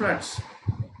these flats.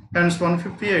 Hence,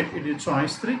 158, it is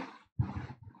choice 3.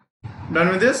 Done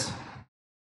with this?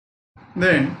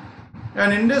 Then,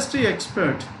 an industry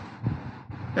expert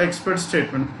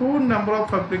statement. Poor number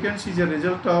of applicants is a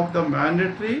result of the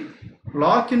mandatory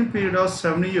lock-in period of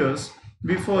 7 years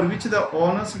before which the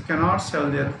owners cannot sell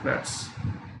their flats.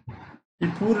 ఈ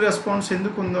poor response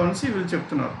ఎందుకు ఉందో అనేసి వీళ్ళు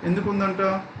చెప్తున్నారు. ఎందుకు ఉందంట,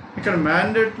 ఇక్కడ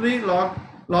mandatory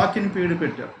lock in period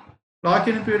పెట్టారు. లాక్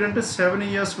ఇన్ పీరియడ్ అంటే 7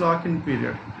 years లాక్ ఇన్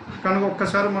పీరియడ్. కనుక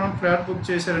ఒక్కసారి మనం ఫ్లాట్ బుక్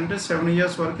చేశారంటే 7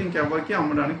 years వరకు ఇంకెవరికి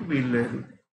అమ్మడానికి వీలు లేదు.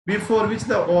 Before which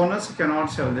the owners cannot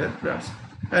sell their flats.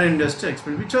 An industry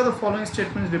expert. Which of the following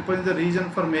statements represent the reason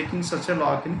for making such a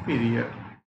lock-in period?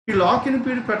 ఈ లాక్ ఇన్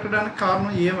పీరియడ్ పెట్టడానికి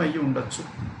కారణం ఏమయ్యి ఉండొచ్చు,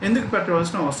 ఎందుకు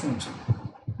పెట్టవలసిన అవసరం వచ్చింది?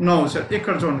 నో సార్,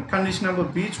 ఇక్కడ చూడండి, కండిషన్ నెంబర్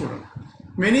బి చూడండి.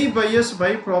 Many buyers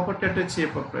by property at a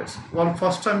cheaper price. వాళ్ళు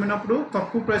ఫస్ట్ అమ్మినప్పుడు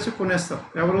తక్కువ ప్రైస్ కొనేస్తారు.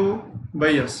 ఎవరు?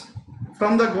 Buyers.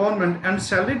 From the government and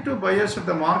sell it to buyers at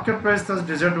the market price thus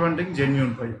disadvantage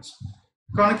genuine buyers.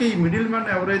 కనుక ఈ middle man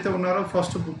ఎవరైతే ఉన్నారో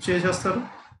first book చేసేస్తారు.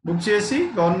 Book చేసి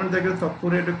గవర్నమెంట్ దగ్గర తక్కువ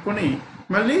రేటుకి కొని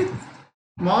మళ్ళీ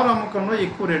మారు అమ్మకంలో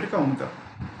ఎక్కువ రేటుకి అమ్ముతారు.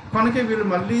 కనుక వీళ్ళు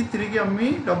మళ్ళీ తిరిగి అమ్మి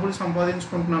డబ్బులు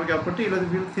సంపాదించుకుంటున్నారు కాబట్టి ఇలా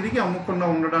వీళ్ళు తిరిగి అమ్మకుండా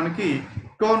ఉండడానికి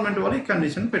గవర్నమెంట్ వాళ్ళు ఈ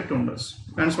కండిషన్ పెట్టి ఉండొచ్చు.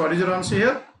 And what is your answer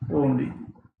here? Only.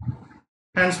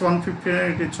 Hence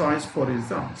 159, it is choice 4 is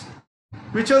the answer.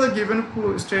 Which of the given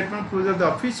statement proves that the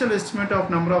official estimate of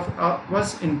number of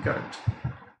was incorrect?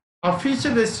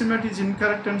 Official estimate is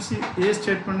incorrect and see A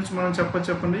statement నుంచి మనం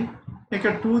చెప్పండి.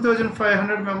 ఇక్కడ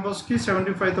 2500 మెంబర్స్కి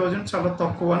 75,000 చాలా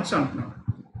తక్కువ అని అంటున్నాడు.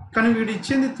 కానీ వీడు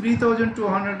ఇచ్చింది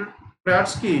 3200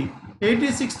 ఫ్లాట్స్కి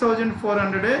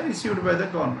 86,400 రిసీవ్డ్ బై ద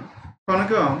గవర్నమెంట్.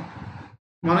 కనుక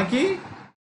మనకి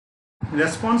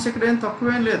రెస్పాన్స్ ఇక్కడ ఏం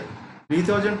తక్కువేం లేదు.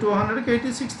 3200కి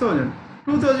 86,000,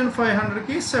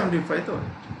 2500కి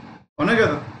 75,000 అవునా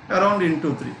కదా, అరౌండ్ ఇంటూ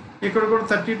 3. ఇక్కడ కూడా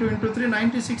 32 into 3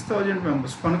 96,000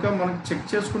 మెంబర్స్. కనుక మనకి చెక్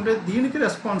చేసుకుంటే దీనికి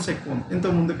రెస్పాన్స్ ఎక్కువ ఉంది ఇంత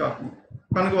ముందు కాకుండా.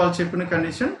 కనుక వాళ్ళు చెప్పిన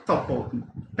కండిషన్ తప్పు అవుతుంది.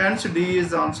 Hence D is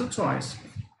the answer choice.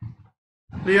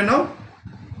 Clear now?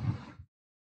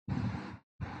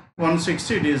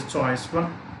 160 it is choice 1.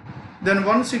 Then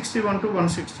 161 to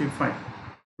 165.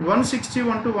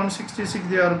 161 to 166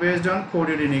 they are based on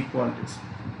coded inequalities.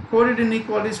 Coded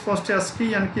inequalities first S ki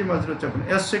N ki మధ్యలో చెప్పండి.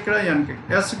 S ఇక్కడ N కి,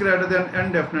 S greater than N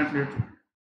definitely true.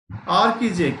 R ki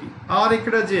J ki, R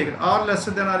ఇక్కడ J ఇక్కడ, R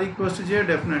lesser than or equals to J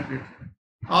definitely true.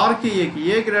 R ki A ki,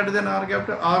 A greater than R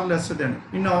కాబట్టి R lesser than.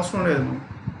 ఇన్ని అవసరం లేదు మనకి.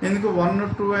 ఎందుకు 1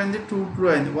 2 అయింది, 2 true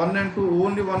అయింది. 1 and 2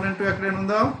 ఓన్లీ 1 and 2 ఎక్కడైనా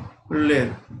ఉందా?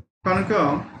 లేదు. కనుక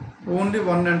ఓన్లీ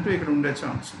 1 and 2 ఇక్కడ ఉండే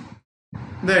ఛాన్స్.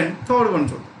 దెన్ థర్డ్ వన్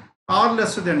చూద్దాం. R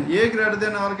lesser than, A greater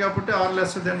than R కాబట్టి R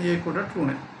lesser than A కూడా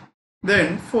ట్రూనే. Then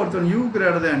fourth one U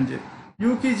greater than J.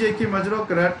 U ki J ki మధ్యలో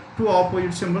two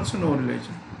opposite symbols, no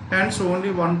relation. Hence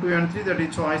only 1 2 and 3, that is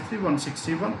choice 3.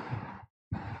 161.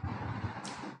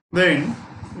 Then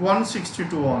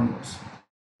 162 onwards.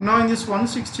 Now in this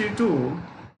 162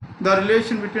 the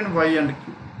relation between Y and Q.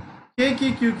 K ki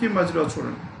Q ki మధ్యలో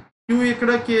చూడండి. Q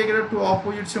ఇక్కడ, K ఇక్కడ, two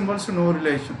opposite symbols, no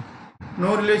relation. No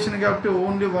relation కాబట్టి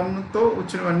only 1తో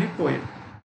వచ్చినవన్నీ పోయాయి.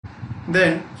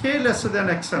 Then K lesser than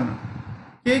X అన్న.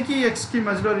 K కి X కి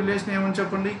మధ్యలో రిలేషన్ ఏమని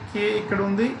చెప్పండి. K ఇక్కడ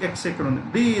ఉంది, X ఇక్కడ ఉంది.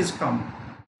 D is common.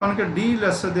 కనుక D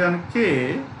lesser than K,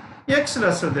 X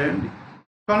lesser than D.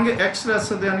 కనుక X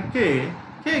lesser than K,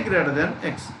 K greater than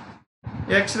X.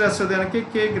 X lesser than K,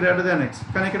 K greater than X.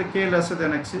 కానీ ఇక్కడ K lesser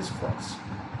than X is false.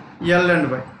 L and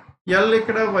Y. L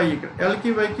ఇక్కడ, Y ఇక్కడ. L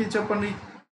కి Y కి చెప్పండి.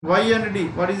 Y and D,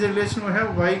 what is the relation we have?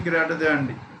 Y greater than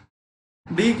D.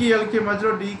 D ki L ki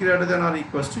మధ్యలో D greater than or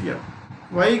equals to L.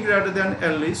 Y greater than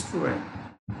L is true అయింది.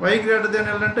 Y greater than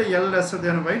L అంటే L lesser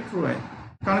than Y true అయింది.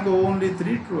 కనుక only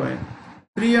 3 true అయింది.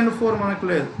 3 and 4 మనకు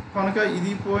లేదు. కనుక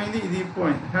ఇది పోయింది, ఇది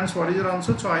పోయింది. Hence what is your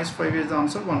answer? Choice 5 is the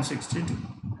answer. 162.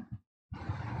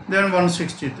 Then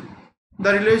 163.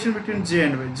 The relation between J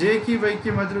and Y. J ki Y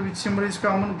ki మధ్యలో which symbol is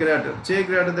common? Greater. J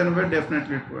greater than Y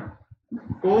definitely true.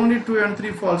 Only 2 and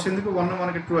 3 false. ఎందుకు 1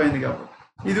 మనకి true అయింది కాబట్టి.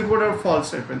 ఇది కూడా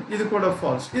falls అయిపోయింది, ఇది కూడా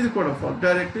ఫాల్స్, ఇది కూడా falls.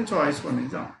 Directly choice 1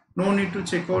 is on. No need to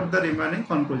check out the remaining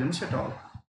conclusions at all.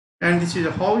 And this is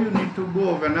how you need to go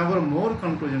whenever more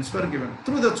conclusions were given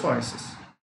through the choices.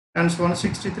 Hence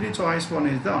 163 choice 1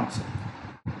 is the answer.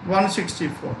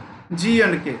 164 G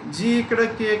and K. G ikkada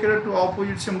K ikkada two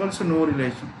opposite symbols, no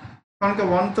relation. Kanka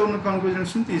 1 తో ఉన్న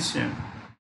conclusions ని తీసేయండి.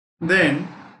 Then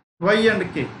Y and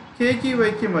K. K కి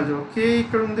Y కి మధ్యలో K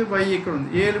ఇక్కడ ఉంది, Y ఇక్కడ ఉంది.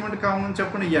 ఏ ఎలిమెంట్ కామన్ అని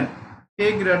చెప్పండి? N.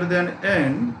 K greater than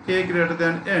N, K greater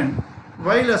than N,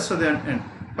 Y lesser than N.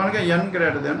 కనుక N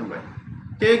greater than Y.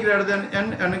 K greater than N,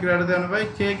 N greater than Y,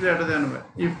 K greater than Y.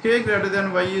 If K greater than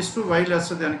Y is 2, Y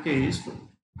lesser than K is 2.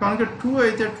 కనుక 2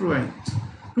 అయితే true అయింది.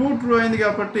 2 true అయింది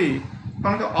కాబట్టి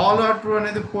కనుక all are true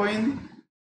అనేది పోయింది.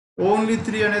 Only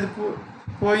 3 అనేది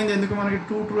పోయింది. ఎందుకు? మనకి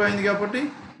 2 ట్రూ అయింది కాబట్టి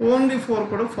ఓన్లీ 4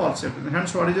 కూడా ఫాల్స్ అయిపోయింది.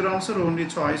 Hence what is your answer? Only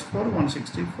choice for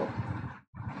 164.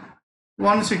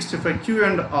 165 Q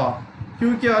and R. Q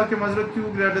కి R కి మధ్యలో Q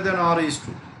greater than R is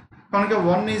 2. కనుక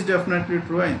 1 is definitely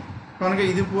true అయింది. కనుక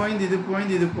ఇది పోయింది, ఇది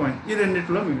పోయింది, ఇది పోయింది. ఈ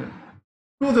రెండిట్లో మిగిలింది.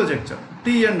 2తో చెక్ చేయాలి. T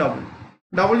and W.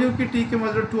 W కి T కి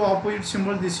మధ్యలో 2 opposite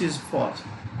symbols. This is false.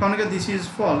 కనుక this is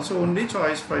false. So only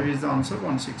choice 5 is the answer.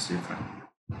 165.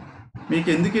 మీకు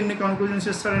ఎందుకు ఎన్ని కన్క్లూజన్స్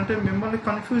ఇస్తారంటే మిమ్మల్ని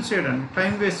కన్ఫ్యూజ్ చేయడానికి,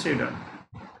 టైం వేస్ట్ చేయడానికి.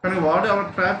 కానీ వాడు అలా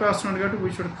ట్రాప్ వేస్తున్నాడు కాబట్టి we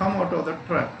should come out of the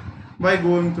trap by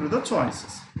going through the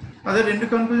choices. అదే 2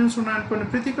 కన్క్లూజన్స్ ఉన్నాయనుకోండి,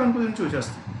 ప్రతి కన్క్లూజన్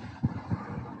చూసేస్తాం.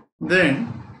 దెన్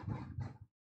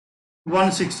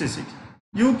 166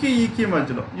 U కి E కి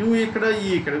మధ్యలో U ఇక్కడ, E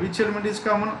ఇక్కడ. Which element is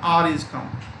common? R is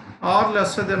common. R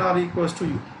lesser than or equals to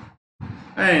U.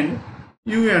 And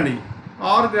U and E.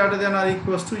 R greater than or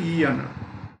equals to E అన్నాడు.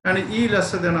 And E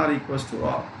lesser than or equals to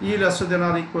R. E lesser than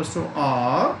or equals to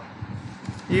R.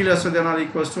 E lesser than or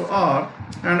equals to R.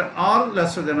 And R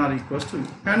lesser than or equals to U.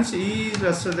 Hence E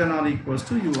lesser than or equals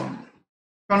to U on.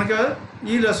 కనుక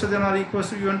E lesser than or equals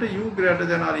to U అంటే U greater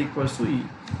than or equals to E.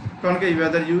 కనుక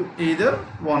whether U either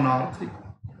 1 or 3.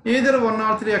 either 1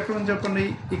 or 3 ఎక్కడ ఉంది చెప్పండి?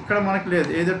 ఇక్కడ మనకి లేదు.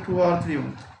 either 2 or 3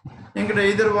 ఉంది. ఇక్కడ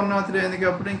either 1 or 3 అయింది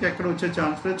కాబట్టి ఇంకెక్కడ వచ్చే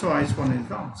ఛాన్స్ లేదు. Choice 1 is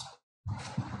the answer.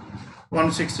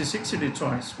 166 it is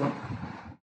choice 1.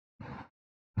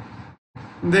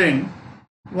 Then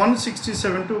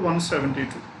 167 to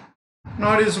 172.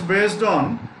 Now it is based on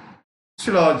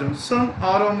syllogism. Some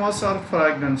aromas are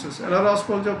fragrances. ఎలా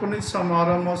రాసుకోవాలి చెప్పండి? Some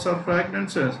aromas are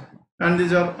fragrances and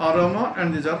these are aroma and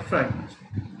these are fragrance.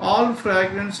 All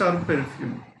fragrance are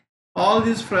perfume. All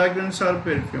these fragrance are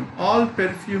perfume. All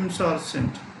perfumes are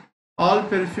scent. All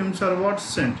perfumes are what?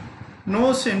 Scent. No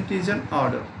scent is an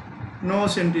order. No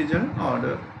scent is an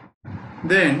order.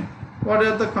 Then what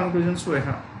are the conclusions we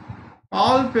have?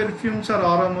 All perfumes are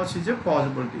aromas is a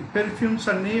possibility. Perfumes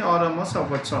అన్ని aromas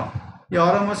అవ్వచ్చా? ఈ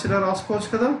aromas ఇలా రాసుకోవచ్చు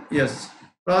కదా? Yes.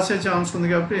 రాసే chance ఉంది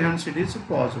కాబట్టి hence it is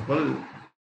possible.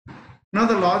 Now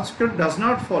the logical does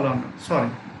not follow.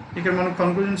 Sorry. ఇక్కడ మన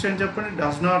conclusions ఏం చెప్పండి?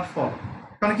 Does not follow.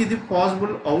 కనుక ఇది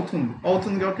పాసిబుల్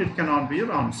అవుతుంది కాబట్టి it cannot be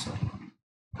your answer.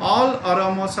 All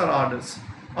aromas are orders.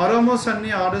 Aromas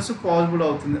అన్ని ఆర్డర్స్ పాసిబుల్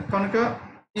అవుతుంది కనుక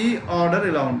ఈ ఆర్డర్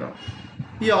ఇలా ఉండాలి.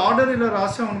 ఈ ఆర్డర్ ఇలా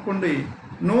రాసామనుకోండి,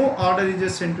 no order is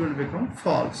a scent will become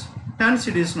false. Hence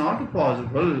it is not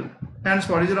possible. Hence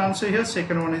what is your answer here?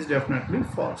 Second one is definitely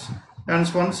false. Hence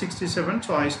 167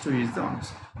 choice 2 is the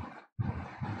answer.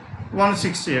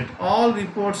 168 all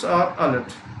reports are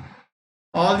alert.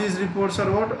 All these reports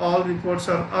are what? All reports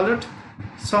are alert.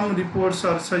 Some reports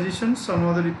are suggestions, some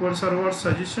other reports are what?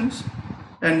 Suggestions.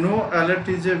 And no alert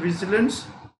is a vigilance.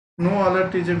 No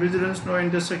alert is a vigilance. No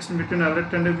intersection between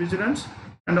alert and a vigilance.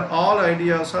 And all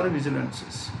ideas are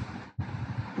vigilances.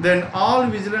 Then all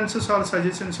vigilances or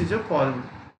suggestions is a possible.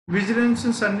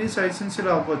 Vigilances అన్ని suggestions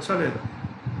ఇలా అవ్వచ్చా లేదా?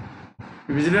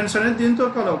 Vigilance అనేది దీంతో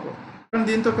కలవకు, కానీ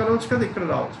దీంతో కలవచ్చు కదా, ఇక్కడ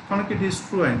రావచ్చు. కనుక ఇట్ ఈస్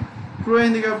ట్రూ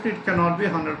అయింది కాబట్టి ఇట్ కెనాట్ బి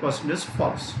 100%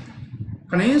 ఫాల్స్.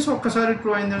 కనీసం ఒక్కసారి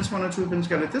ట్రూ అయిందని మనం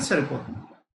చూపించగలిగితే సరిపోతుంది.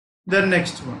 Then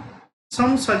next one,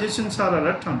 some suggestions are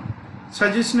alert అని.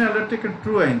 సజెషన్ అలర్ట్ ఇక్కడ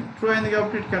ట్రూ అయింది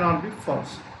కాబట్టి it cannot be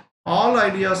falls. All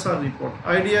ideas are report.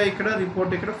 Idea ఇక్కడ,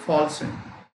 రిపోర్ట్ ఇక్కడ ఫాల్స్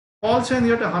అయింది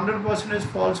కాబట్టి 100%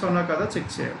 ఫాల్స్ అన్నా కదా చెక్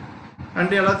చేయాలి.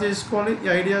 అంటే ఎలా తీసుకోవాలి? ఈ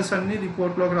ఐడియాస్ అన్నీ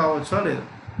రిపోర్ట్లోకి రావచ్చా లేదా?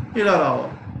 ఇలా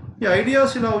రావాలి. ఈ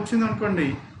ఐడియాస్ ఇలా వచ్చింది అనుకోండి,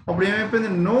 అప్పుడు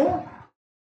ఏమైపోయింది? No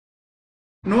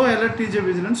alert is a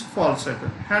vigilance, false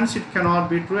అయిపోయింది. Hence it cannot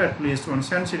be true at least once.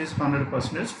 Hence it is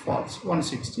 100% false.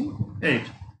 168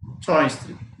 choice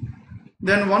 3.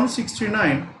 Then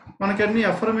 169 మనకి అన్ని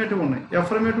అఫర్మేటివ్ ఉన్నాయి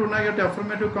కాబట్టి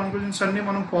అఫర్మేటివ్ కన్క్లూజన్స్ అన్ని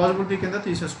మనం పాజిబిలిటీ కింద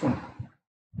తీసేసుకోండి.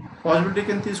 పాజిబిలిటీ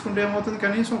కింద తీసుకుంటే ఏమవుతుంది?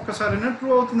 కనీసం ఒక్కసారైనా ట్రూ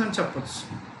అవుతుందని చెప్పచ్చు.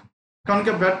 కనుక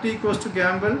bet equals to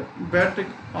Gamble, bet,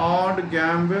 add,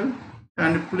 Gamble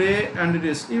and play and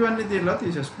risk, ఇవన్నీ దీనిలో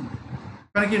తీసేసుకుంటాం.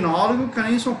 కనుక ఈ 4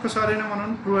 కనీసం ఒక్కసారైనా మనం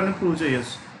ట్రూ అని ప్రూవ్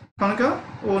చేయొచ్చు. కనుక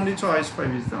only choice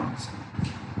 5 is the answer.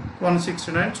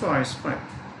 169 choice 5.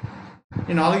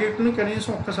 ఈ 4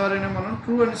 కనీసం ఒక్కసారైనా మనం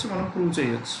ట్రూ అనేసి మనం ప్రూవ్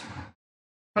చేయొచ్చు.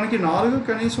 కనుక ఈ 4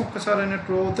 కనీసం ఒక్కసారైనా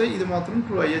ట్రూ అవుతాయి, ఇది మాత్రం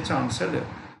ట్రూ అయ్యే ఛాన్సే లేదు.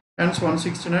 Hence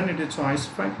 169 it is choice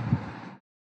 5.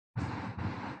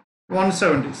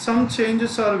 170 some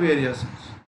changes or variations.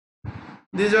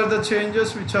 These are the changes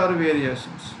which are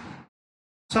variations.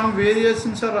 Some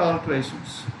variations are alterations.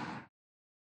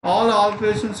 All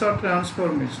alterations are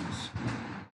transformations.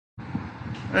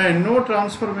 And no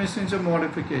transformation is a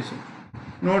modification.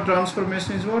 No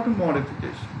transformation is what?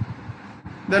 Modification.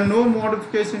 Then no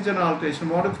modification is an alteration.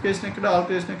 Modification ikkada,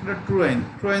 alteration ikkada, true aindi.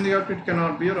 True aindi kabatti it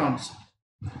cannot be your answer.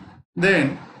 Then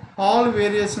all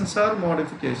variations are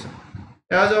modification.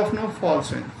 As of now false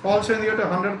aindi. False aindi kabatti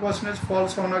 100%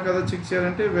 false avuna kada check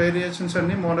cheyalante variations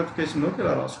anni modification loki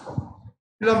ila raసుకోవాలి.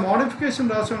 ఇలా modification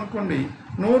రాసామనుకోండి,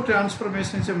 no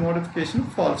transformation is a modification,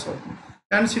 false అవుతుంది.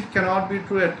 Hence it cannot be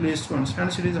true at least once.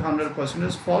 Hence it is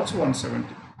 100% false.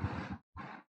 170.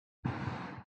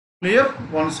 Clear?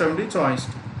 170 choice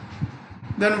 2.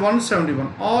 Then 171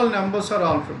 all numbers are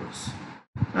alphabets,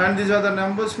 and these are the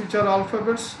numbers which are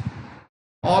alphabets.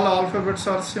 All alphabets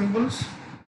are symbols,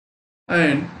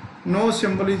 and no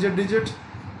symbol is a digit.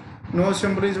 No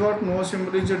symbol is what? No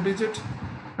symbol is a digit.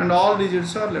 And all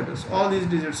digits are letters. All these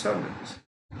digits are letters.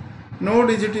 No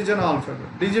digit is an alphabet.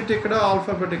 Digit ikkada,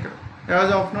 alphabet ikkada. As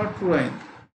of now true aindi.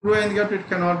 True aindi kabatti it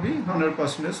cannot be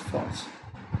 100% false.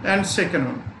 And second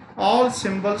one, all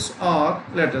symbols are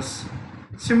letters.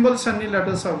 Symbols anni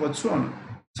letters avvachu anu.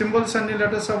 Symbols anni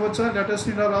letters avvacha? Letters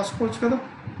ni ila raసుకోవచ్చు కదా.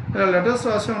 ఇలా letters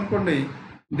రాసాం అనుకోండి,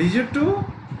 digit to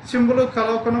symbol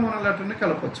కలవకుండా మన letter ని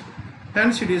కలపొచ్చు.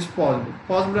 Hence it is possible.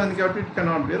 Possible aindi kabatti it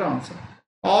cannot be your answer.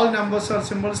 All numbers are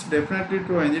symbols, definitely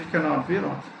true and it cannot be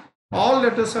wrong. All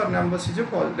letters are numbers is a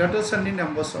positive. Letters అన్ని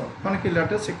numbers are. మనకి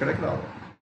letters ఇక్కడికి రావాలి.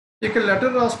 ఇక్కడ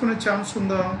letter రాసుకునే chance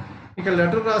ఉందా? ఇక్కడ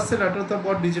letter రాస్తే లెటర్తో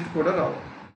పాటు డిజిట్ కూడా రావాలి.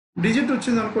 డిజిట్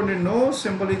వచ్చింది అనుకోండి, no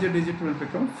symbol is a digit will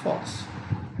become false.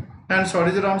 Hence what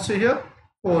is the answer here?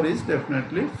 4 is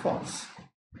definitely false.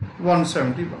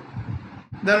 171.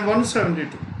 Then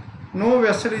 172. No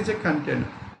vessel is a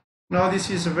container. Now this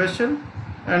is a vessel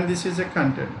and this is a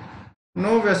container.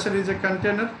 No vessel is a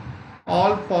container.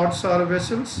 All pots are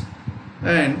vessels,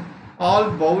 and all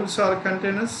bowls are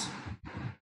containers.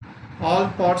 All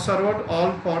pots are what? All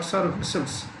pots are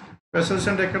vessels. Vessels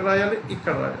ante ekkada rayali?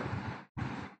 Ikkada rayali.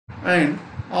 And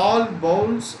all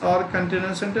bowls are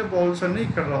containers ante bowls anni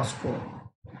ikkada raasukovali.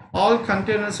 All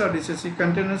containers are dishes. Ee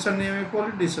containers anni em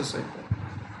ayipovali? Dishes ayipovali.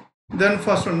 Then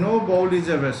first one, no bowl is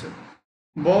a vessel.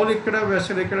 Bowl ikkada,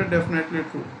 vessel ikkada, definitely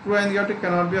true. True aindi kabatti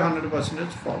cannot be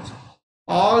 100% false.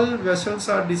 All vessels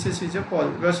are dishes is a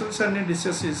possible. Vessels and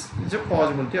dishes is a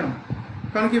possibility.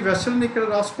 కనుక ఈ వెసల్ని ఇక్కడ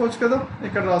రాసుకోవచ్చు కదా,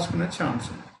 ఇక్కడ రాసుకునే chance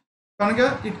కనుక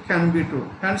it can be true.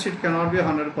 Hence it cannot be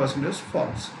 100%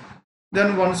 false. Then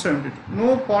 172. No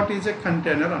pot is a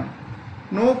container అంటే,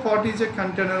 no pot is a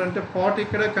container అంటే pot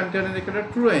ఇక్కడ, container ఇక్కడ,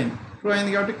 true అయింది. True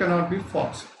అయింది కాబట్టి cannot be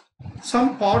false. Some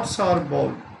pots are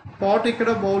bowl. Pot ఇక్కడ,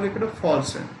 bowl ఇక్కడ,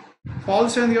 false అయింది.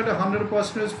 ఫాల్స్ అయింది కాబట్టి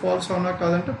 100% ఫాల్స్ అవునా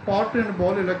కాదంటే పాట్ అండ్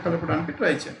బౌల్ ఇలా కలపడానికి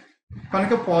ట్రై చేయండి.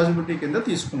 కనుక పాజిబిలిటీ కింద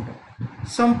తీసుకుంటాం.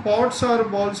 సమ్ పాట్స్ ఆర్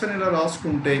బౌల్స్ అని ఇలా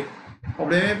రాసుకుంటే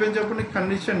అప్పుడు ఏమైపోయింది చెప్పండి,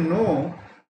 condition no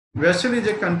vessel is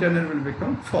a container will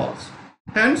become falls.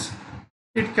 Hence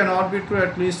it cannot be true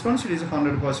at least once. It is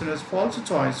 100% falls.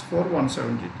 Choice for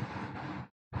 172.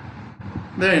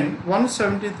 Then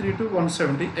 173 to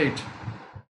 178.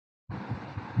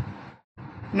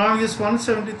 Now this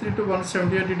 173 to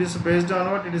 178, it is based on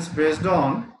what? It is based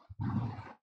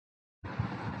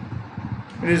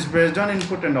on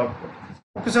input and output.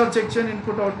 Okay, so check chain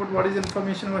input output. What is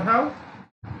information we have?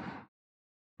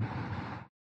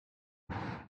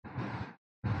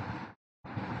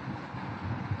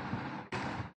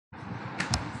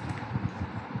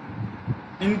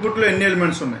 Input lo ఎన్ని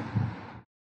elements ఉన్నాయి?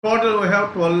 Total we have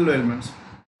 12 elements,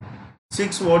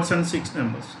 6 words and 6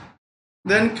 numbers.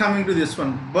 Then coming to this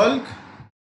one, bulk,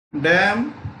 dam,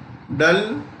 dull,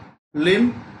 limb,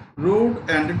 rude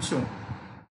and tune.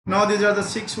 Now these are the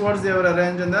 6 words. They were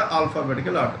arranged in the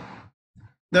alphabetical order.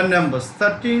 The numbers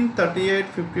 13, 38,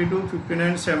 52,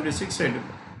 59, 76,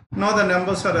 84. Now the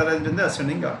numbers are arranged in the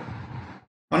ascending order.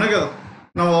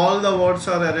 Now all the words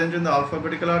are arranged in the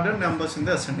alphabetical order, numbers in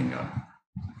the ascending order.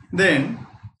 Then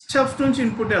steps నుంచి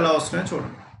input ఎలా వస్తున్నాయో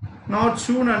చూడండి. Now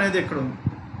tune అనేది ఎక్కడ ఉంది?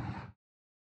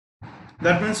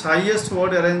 That means highest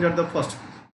word arranged at the first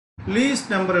place, least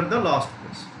number at the last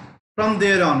place. From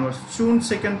there onwards, tune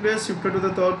second place, shifted to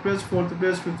the third place, fourth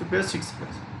place, fifth place, sixth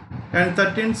place. and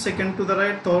 13th second to the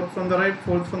right, third from the right,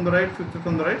 fourth from the right, fifth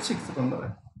from the right, sixth from the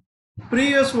right.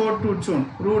 Previous word to tune,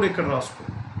 root ikkada rasko.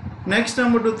 Next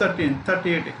number to 13,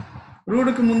 38.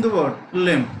 Root ki mundu word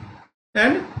limb,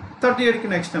 and 38 ki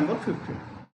next number 15.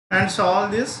 And so all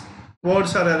these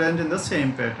words are arranged in the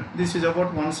same pattern. This is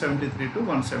about 173 to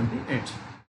 178.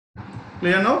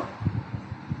 Clear now?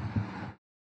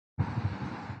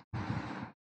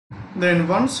 Then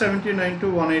 179 to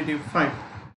 185.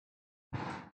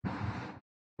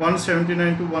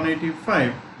 179 to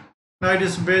 185. Now it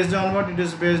is based on what? It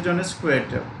is based on a square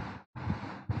table.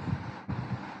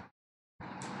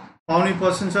 How many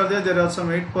persons are there? There are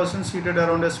some 8 persons seated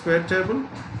around a square table.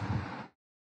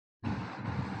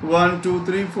 1, 2,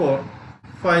 3, 4,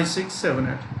 5, 6, 7,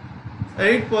 8.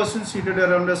 8 persons seated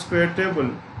around a square table.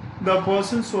 The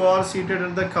persons who are seated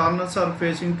at the corners are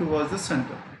facing towards the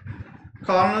center.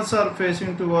 Corners are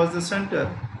facing towards the center,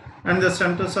 and the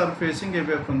centers are facing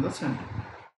away from the center.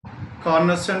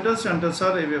 Corner centers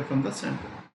are away from the center.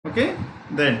 Okay?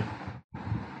 Then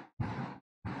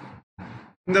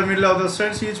in the middle of the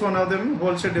sides, each one of them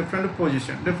holds a different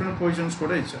position. Different positions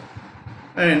could each other.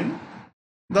 And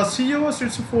the CEO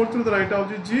sits forth to the right of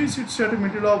the G sits at the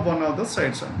middle of one of the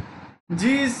sides.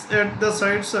 G is at the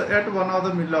sides at one of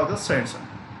the middle of the sides.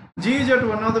 G is at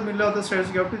one of the middle of the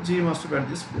sides. G must be at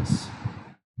this place.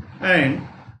 And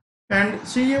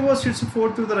CEO sits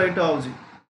forth to the right of G.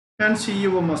 And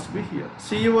CEO must be here.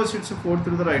 CEO sits forth to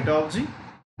the right of G,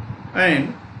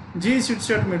 and G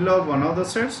sits at middle of one of the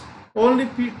sides. Only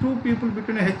 2 people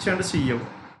between H and CEO.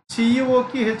 CEO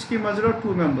ki H ki majra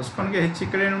 2 members. Kanke H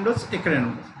ikkade undas, ikkade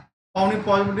undas. How many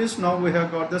possibilities? Now we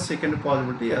have got the second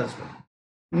possibility as well.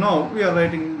 Now we are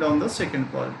writing down the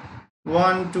second possibility.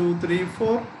 1, 2, 3,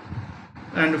 4,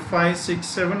 and 5, 6,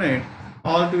 7, 8.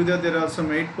 Altogether there are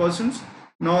some 8 persons.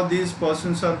 Now these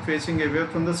persons are facing away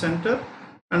from the center,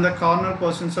 and the corner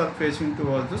persons are facing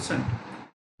towards the center.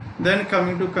 Then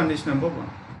coming to condition number 1.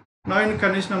 Now in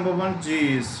condition number 1,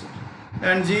 G is here,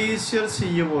 and G is here,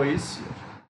 CEO is here,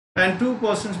 and 2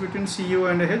 persons between CEO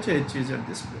and H is at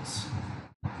this place.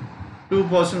 2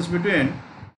 persons between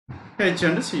H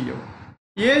and CEO.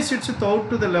 A sits out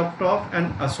to the left of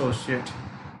an associate.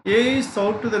 A is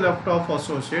out to the left of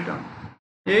associate.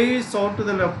 A is out to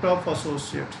the left of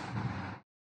associate.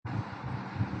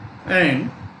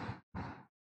 And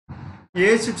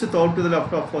A sits out to the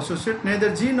left of associate.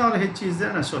 Neither G nor H is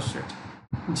an associate.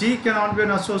 G cannot be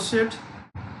an associate,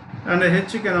 and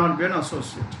H cannot be an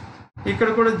associate.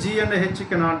 Ikkada kuda G and H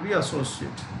cannot be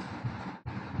associate.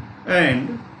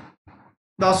 And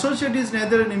the associate is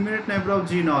neither an immediate neighbor of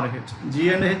G nor H. G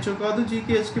and H kaadu, G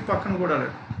ki H ki pakkana kuda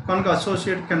ledu. Kanuka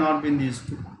associate cannot be in these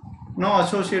 2. No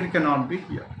associate cannot be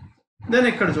here. Then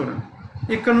ikkada chudandi.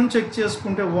 Ikkada nunchi check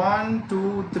cheskunte 1,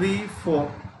 2, 3, 4,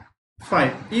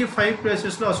 5. ఈ 5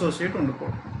 ప్లేసెస్లో associate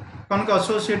ఉండకూడదు. కనుక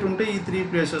associate ఉంటే ఈ 3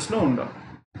 ప్లేసెస్లో ఉండాలి.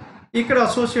 ఇక్కడ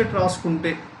associate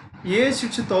రాసుకుంటే ఏ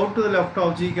sits out to the left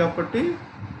of G కాబట్టి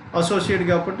అసోసియేట్,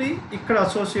 కాబట్టి ఇక్కడ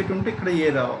అసోసియేట్ ఉంటే ఇక్కడ ఏ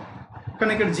రావాలి.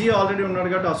 కానీ ఇక్కడ జీ ఆల్రెడీ ఉన్నాడు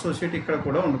కాబట్టి అసోసియేట్ ఇక్కడ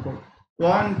కూడా ఉండకూడదు.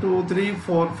 1, 2, 3,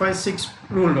 4, 5, 6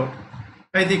 రూల్డ్ అవుట్.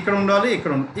 అయితే ఇక్కడ ఉండాలి,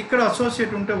 ఇక్కడ ఉండాలి. ఇక్కడ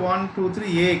అసోసియేట్ ఉంటే 1, 2,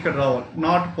 3 ఏ ఇక్కడ రావాలి.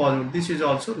 Not possible. This is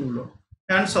also ruled out.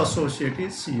 Hence associate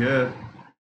is here.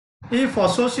 If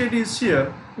associate is here,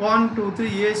 1, 2,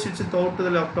 3, A sits out to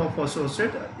the left of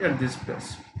associate at this place.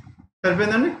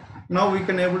 Now we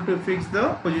can able to fix the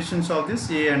positions of this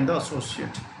A and the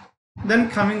associate. Then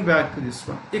coming back to this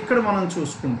one, ikkada manam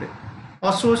chusukunte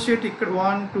associate ikkada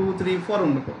 1, 2, 3, 4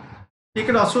 unduko.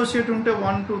 Ikkada associate unte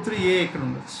 1, 2, 3 A ikkada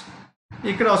undachu.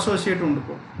 Ikkada associate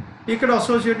unduko. Ikkada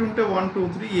associate unte 1, 2,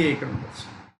 3 A ikkada undachu.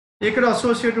 Ikkada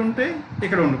associate unte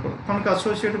ikkada unduko. Kanuka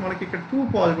associate manaki ikkada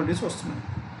 2 possibilities vastunayi.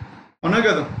 అవునా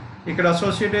కదా? ఇక్కడ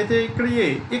associate అయితే ఇక్కడ ఏ,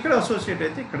 ఇక్కడ associate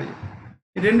అయితే ఇక్కడ ఏ.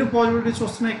 ఈ 2 possibilities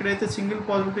వస్తున్నాయి. ఇక్కడైతే సింగిల్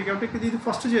పాసిబిలిటీ కాబట్టి ఇది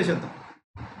ఫస్ట్ చేసేద్దాం.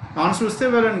 ఆన్సర్ వస్తే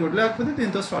వెల్ అండ్ గుడ్, లేకపోతే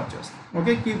దీంతో స్టార్ట్ చేస్తాం.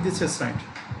 Okay, keep this aside.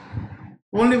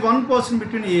 Only 1 person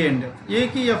between A and F.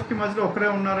 ఏకి ఎఫ్కి మధ్యలో ఒకరే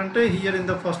ఉన్నారంటే here in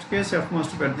the first case F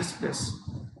must be at this place.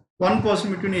 1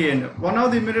 person between A and F. One of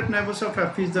the immediate neighbours of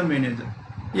F is the manager.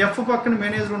 F పక్కన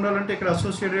manager ఉండాలంటే ఇక్కడ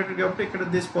associated కాబట్టి ఇక్కడ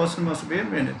this person must be A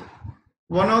manager.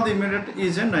 One of the immediate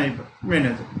is a neighbor,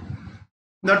 manager.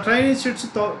 The trainee sits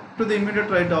to the immediate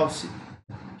right of C.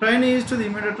 Trainee is to the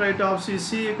immediate right of C. C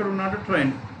ikkada unnadu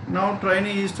trainee. Now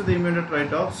trainee is to the immediate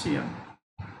right of C.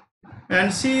 And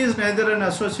C is neither an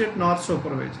associate nor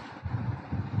supervisor.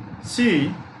 C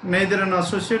neither an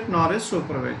associate nor a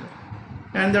supervisor.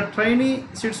 And the trainee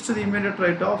sits to the immediate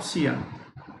right of C.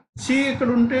 C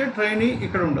ikkada unte trainee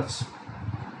ikkada undachu.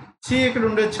 C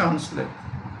ikkada unde chance లేదు.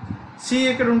 C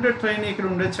ఇక్కడ ఉంటే train ఇక్కడ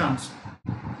ఉండే chance.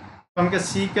 కనుక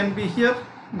C can be here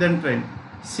then train.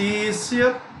 C is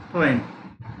here, train.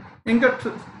 ఇంకా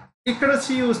ఇక్కడ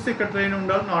C వస్తే ఇక్కడ train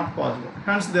ఉండాలి, not possible.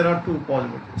 Hence there are two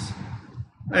possibilities.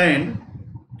 And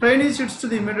trainee sits to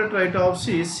the immediate right of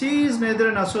C. C is neither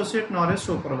an associate nor a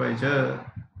supervisor.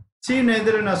 C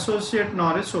neither an associate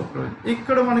nor a supervisor.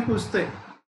 ఇక్కడ మనకి వస్తే,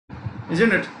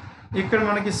 isn't it? ఇక్కడ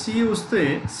మనకి C వస్తే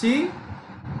C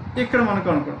ఇక్కడ మనకు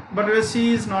అనుకోండి, but where C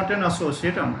is not an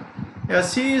associate అన్నాడు. As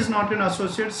C is not an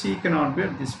associate, C cannot be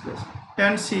at this place,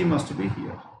 and C must be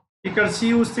here. ఇక్కడ C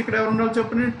వస్తే ఇక్కడ ఎవరు ఉండాలి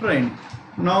చెప్పండి, train.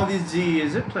 Now this G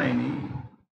is a trainee.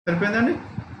 సరిపోయిందండి,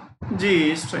 G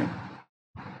is trainee.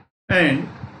 And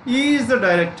E is the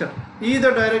director. E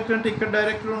the director అంటే ఇక్కడ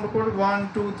director ఉండకూడదు. 1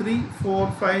 2 3 4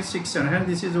 5 6 7, and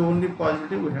this is the only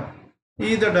possibility we have.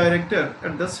 E the director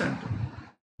at the center.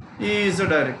 E is the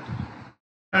director.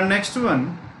 And next one,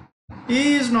 E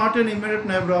is not an immediate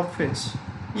neighbor of H.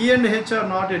 E and H are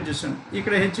not adjacent.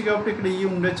 ఇక్కడ H కాబట్టి ఇక్కడ E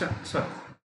ఉండొచ్చు. Sorry,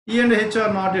 E and H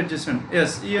are not adjacent.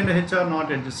 Yes, E and H are not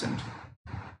adjacent.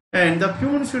 And the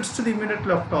peon sits to the immediate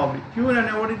left of it. Peon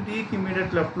అనేవాడు D కి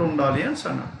immediate left లో ఉండాలి అని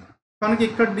అన్నాడు. కనుక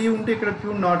ఇక్కడ D ఉంటే ఇక్కడ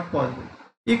peon not possible.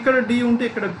 ఇక్కడ D ఉంటే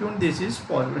ఇక్కడ peon, this is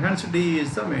possible. Hence D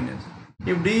is the manager.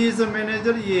 If D is the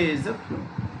manager, A is the peon.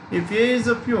 If A is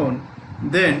the peon,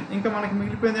 then ఇంకా మనకి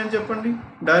మిగిలిపోయింది అని చెప్పండి,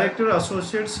 director,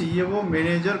 associate, CEO,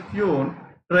 manager, peon,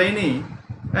 trainee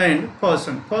and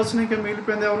person. ఇంకా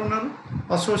మిగిలిపోయింది ఎవరు ఉన్నారు,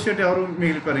 associate ఎవరు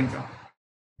మిగిలిపోయారు ఇంకా.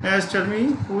 As tell me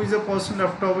who is the person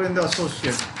left over in the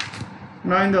associate.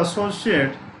 Now in the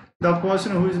associate, the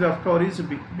person who is left over is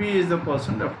B. B is the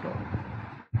person left over.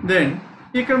 Then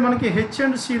ఇక్కడ మనకి H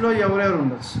and Cలో ఎవరెవరు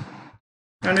ఉండొచ్చు,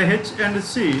 and H and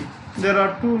C there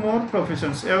are two more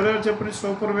professions. ఎవరెవరు చెప్పండి,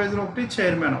 supervisor ఒకటి,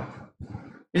 chairman ఒకటి.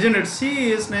 Isn't it? C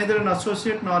is neither an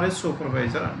associate nor a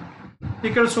supervisor.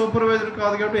 ఇక్కడ supervisor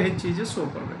కాదు కాబట్టి H is a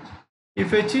supervisor. If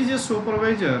H is a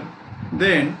supervisor,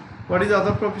 then what is the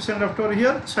other profession left over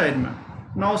here? Chairman.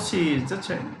 Now C is the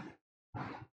chairman.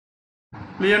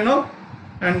 Clear now?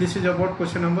 And this is about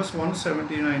question numbers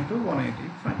 179 to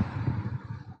 185.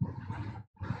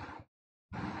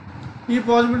 ఈ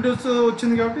possibilities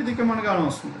వచ్చింది కాబట్టి ఇది మనకు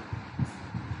అనవసరం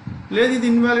లేదు. ఇది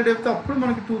invalid అయితే అప్పుడు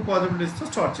మనకి టూ పాసిబిలిటీస్తో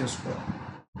స్టార్ట్ చేసుకోవాలి,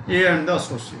 A and the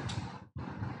associate.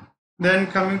 Then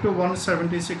coming to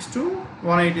 176 to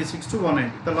 186 to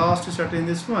 180, the last set in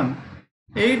this one,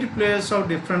 8 players of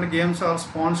different games are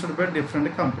sponsored by different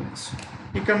companies.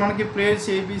 ఇక్కడ మనకి ప్లేయర్స్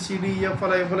ABCDEF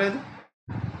అలా ఇవ్వలేదు.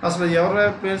 అసలు ఎవరు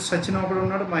ప్లేయర్స్, సచిన్ ఒకడు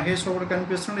ఉన్నాడు, మహేష్ ఒకడు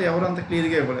కనిపిస్తున్నాడు, ఎవరు అంత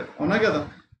క్లియర్గా ఇవ్వలేదు, అవునా కదా.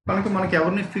 కనుక మనకి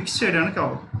ఎవరిని ఫిక్స్ చేయడానికి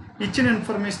అవ్వదు. ఇచ్చిన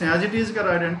ఇన్ఫర్మేషన్ యాజ్ ఇట్ ఈస్గా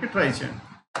రాయడానికి ట్రై చేయండి.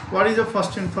 What is the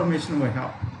first information we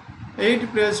have? 8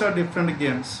 players are different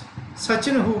games.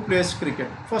 Sachin who plays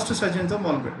cricket. First Sachin తో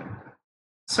మొదలు పెట్టండి.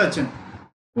 Sachin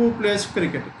who plays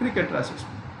cricket. Cricket రాసేసి.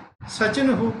 Sachin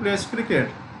who plays cricket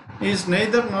is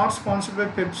neither not sponsored by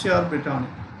Pepsi or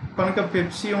Britannia. కనుక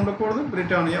Pepsi ఉండకూడదు,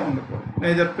 Britannia ఉండకూడదు.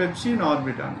 Neither Pepsi nor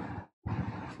Britannia.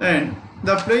 And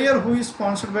the player who is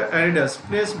sponsored by Adidas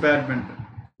plays badminton.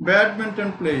 Badminton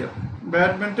player.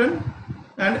 Badminton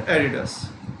and Adidas.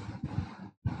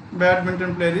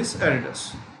 Badminton player is Adidas.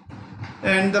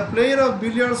 And the player of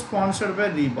billiards sponsored by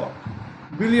Reebok.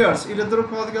 Billiards వీళ్ళిద్దరు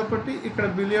కాదు కాబట్టి ఇక్కడ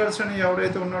billiards అని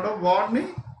ఎవరైతే ఉన్నాడో వాడిని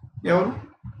ఎవరు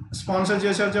sponsor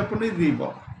చేశారు చెప్పండి,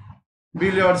 Reebok.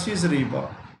 Billiards is Reebok.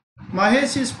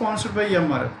 Mahesh is sponsored by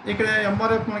MRF. ఇక్కడ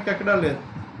MRF మనకి ఎక్కడా లేదు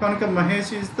కనుక Mahesh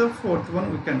is the fourth one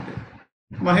we can take.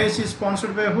 Mahesh is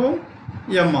sponsored by whom?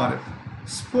 MRF.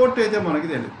 Sport అయితే మనకి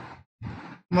తెలియదు.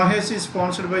 Mahesh is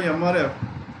sponsored by MRF.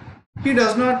 He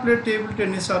does not play table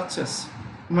tennis or chess.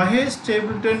 Mahesh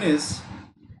table tennis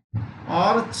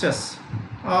or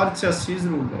chess is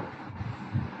ruled out.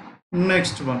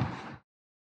 Next one,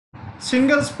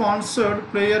 single sponsored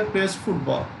player plays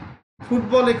football.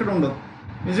 Football ఇక్కడ ఉండదు,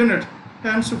 isn't it?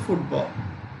 Hence football.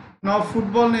 Now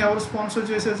football ని ఎవరు sponsor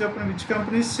చేసేది చెప్పండి, which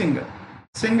company?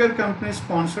 Singer company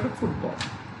sponsored football.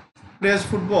 Plays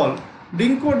football.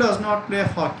 Dinko does not play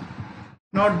hockey.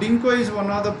 Now Dinko is one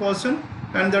other person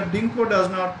and that Dinko does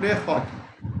not play hockey.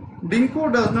 Dinko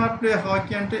does not play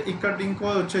hockey అంటే ఇక్కడ Dinko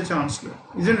వచ్చే chance లేదు,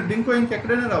 isn't it? Dinko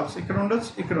ఇంకెక్కడైనా రావచ్చు,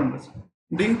 ఇక్కడ ఉండొచ్చు.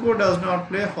 Dinko does not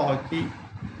play hockey.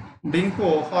 Dinko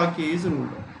hockey is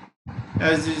ruled out.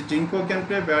 As this Dinko can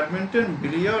play badminton,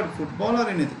 billiard, football or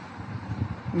anything.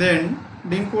 Then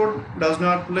Dinko does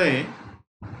not play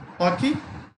hockey.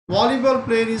 Volleyball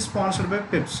player is sponsored by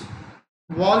Pepsi.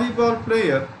 Volleyball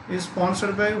player is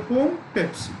sponsored by whom?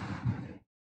 Pepsi.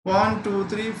 1 2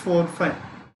 3 4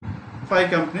 5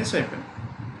 companies happen.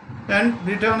 And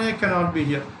Britannia cannot be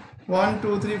here. 1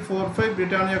 2 3 4 5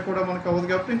 Britannia కూడా మనకు అవ్వదు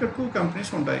కాబట్టి ఇంకా 2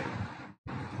 companies ఉంటాయి.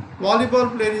 Volleyball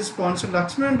player is sponsored.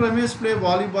 Lakshman and Ramesh play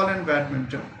volleyball and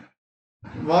badminton.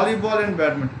 Volleyball and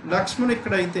badminton. Laxman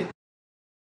ఇక్కడైతే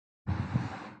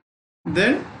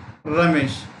then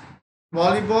Ramesh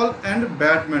volleyball and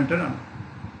badminton అన్న.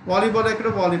 Volleyball ఎక్కడ,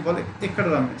 volleyball ఇక్కడ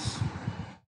రమేష్.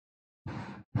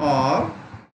 ఆర్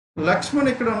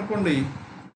లక్ష్మణ్ ఇక్కడ అనుకోండి,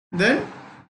 then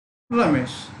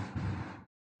Ramesh.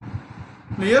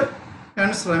 Clear?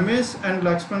 Hence Ramesh and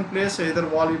Lakshman plays either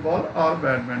volleyball or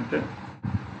badminton,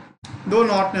 though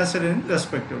not necessarily in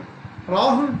respective.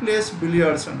 Rahul plays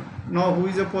billiards. Now who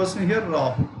is the person here?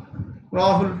 Rahul.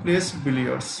 Rahul plays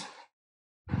billiards.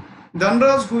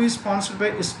 Dhanraj, who is sponsored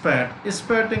by ISPAT.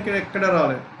 ISPAT ikkada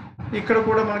raaledu, ikkada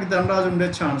kuda manaki Dhanraj unde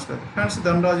chance ledu. Hence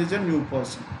Dhanraj is a new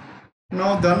person.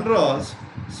 Now Dhanraj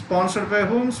sponsored by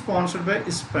whom? Sponsored by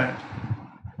ISPAT.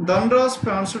 Dhanraj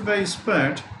sponsored by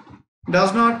ISPAT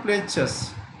does not play chess,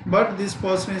 but this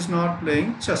person is not playing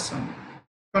chess only.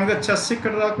 Kanaka chess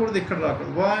ikkada raakudadu, ikkada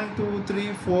raakudadu. 1 2 3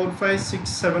 4 5 6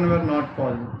 7 were not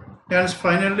possible. Hence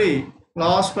finally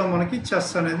last lo manaki chess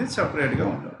anedi separate ga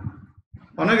undali.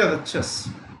 Avuna kada chess,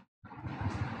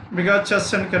 because chess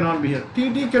and cannot be here.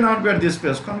 TT cannot be at this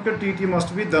place. Kanaka TT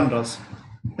must be Dhanraj.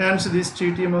 Hence this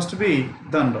TT must be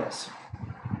Dhanraj.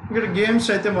 Ikkada games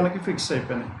aithe manaki fix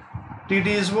అయిపోయినాయి. TT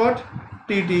is what?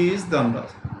 TT is Dhanraj.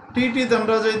 TT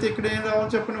Dhanraj అయితే ఇక్కడ ఏం రావాలి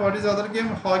చెప్పండి. What is other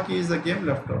game? Hockey is the game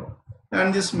left over.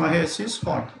 And this Mahesh is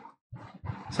hockey.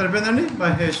 సరిపోయిందండి,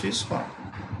 Mahesh is hockey.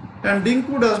 And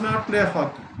Dinku does not play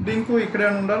hockey. Dinku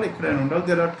ఇక్కడైనా ఉండాలి, ఇక్కడైనా ఉండాలి.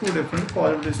 There are 2 different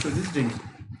possibilities to this Dinku.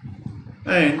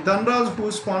 And Dhanraj, who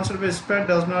is sponsored by SPAT,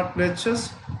 does not play chess.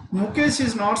 Mukesh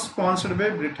is not sponsored by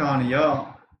Britannia.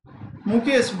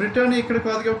 Mukesh, Britannia ఇక్కడ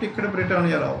కాదు కాబట్టి ఇక్కడ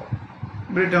Britannia రావాలి.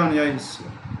 Britannia is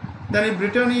here. Then if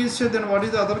Britannia is here, then what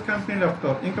is the other company left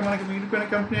over? Inka manaki migiలిపోయిన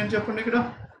company అని చెప్పండి ఇక్కడ.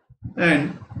 And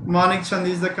Manik Chand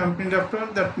is the company left over.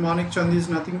 That Manik Chand is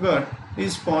nothing but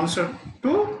is sponsored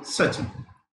to Sachin,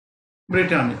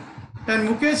 Britannia. And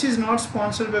Mukesh is not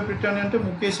sponsored by Britannia ante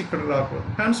Mukesh ikkada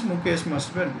raakudadu. Hence Mukesh must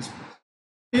be at this place.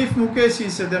 If Mukesh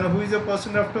is here, then who is the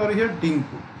person left over here?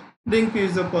 Dinku. Dinku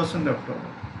is the person left over,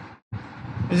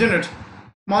 isn't it?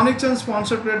 Manik Chand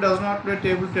sponsored player does not play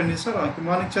table tennis or hockey.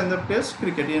 Manik Chand plays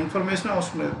cricket. Information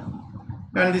అవసరం లేదు.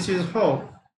 And this is how.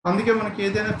 అందుకే మనకి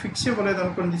ఏదైనా fix ఇవ్వలేదు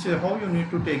అనుకోండి, this is how you need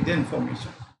to take the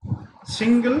information.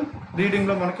 Single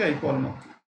రీడింగ్లో మనకి అయిపోవాలి మొత్తం.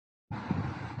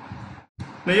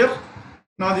 Clear?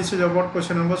 Now this is about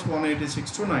question numbers 186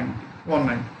 to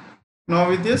 190. Now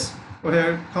with this we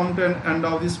have come to an end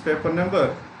of this paper number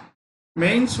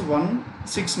mains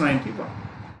 1691.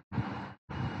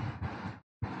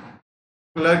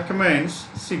 Clerk mains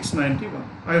 691.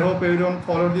 I hope everyone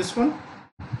followed this one.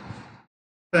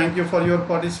 Thank you for your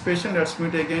participation. Let's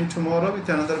meet again tomorrow with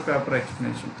another paper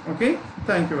explanation. Okay?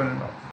 Thank you very much.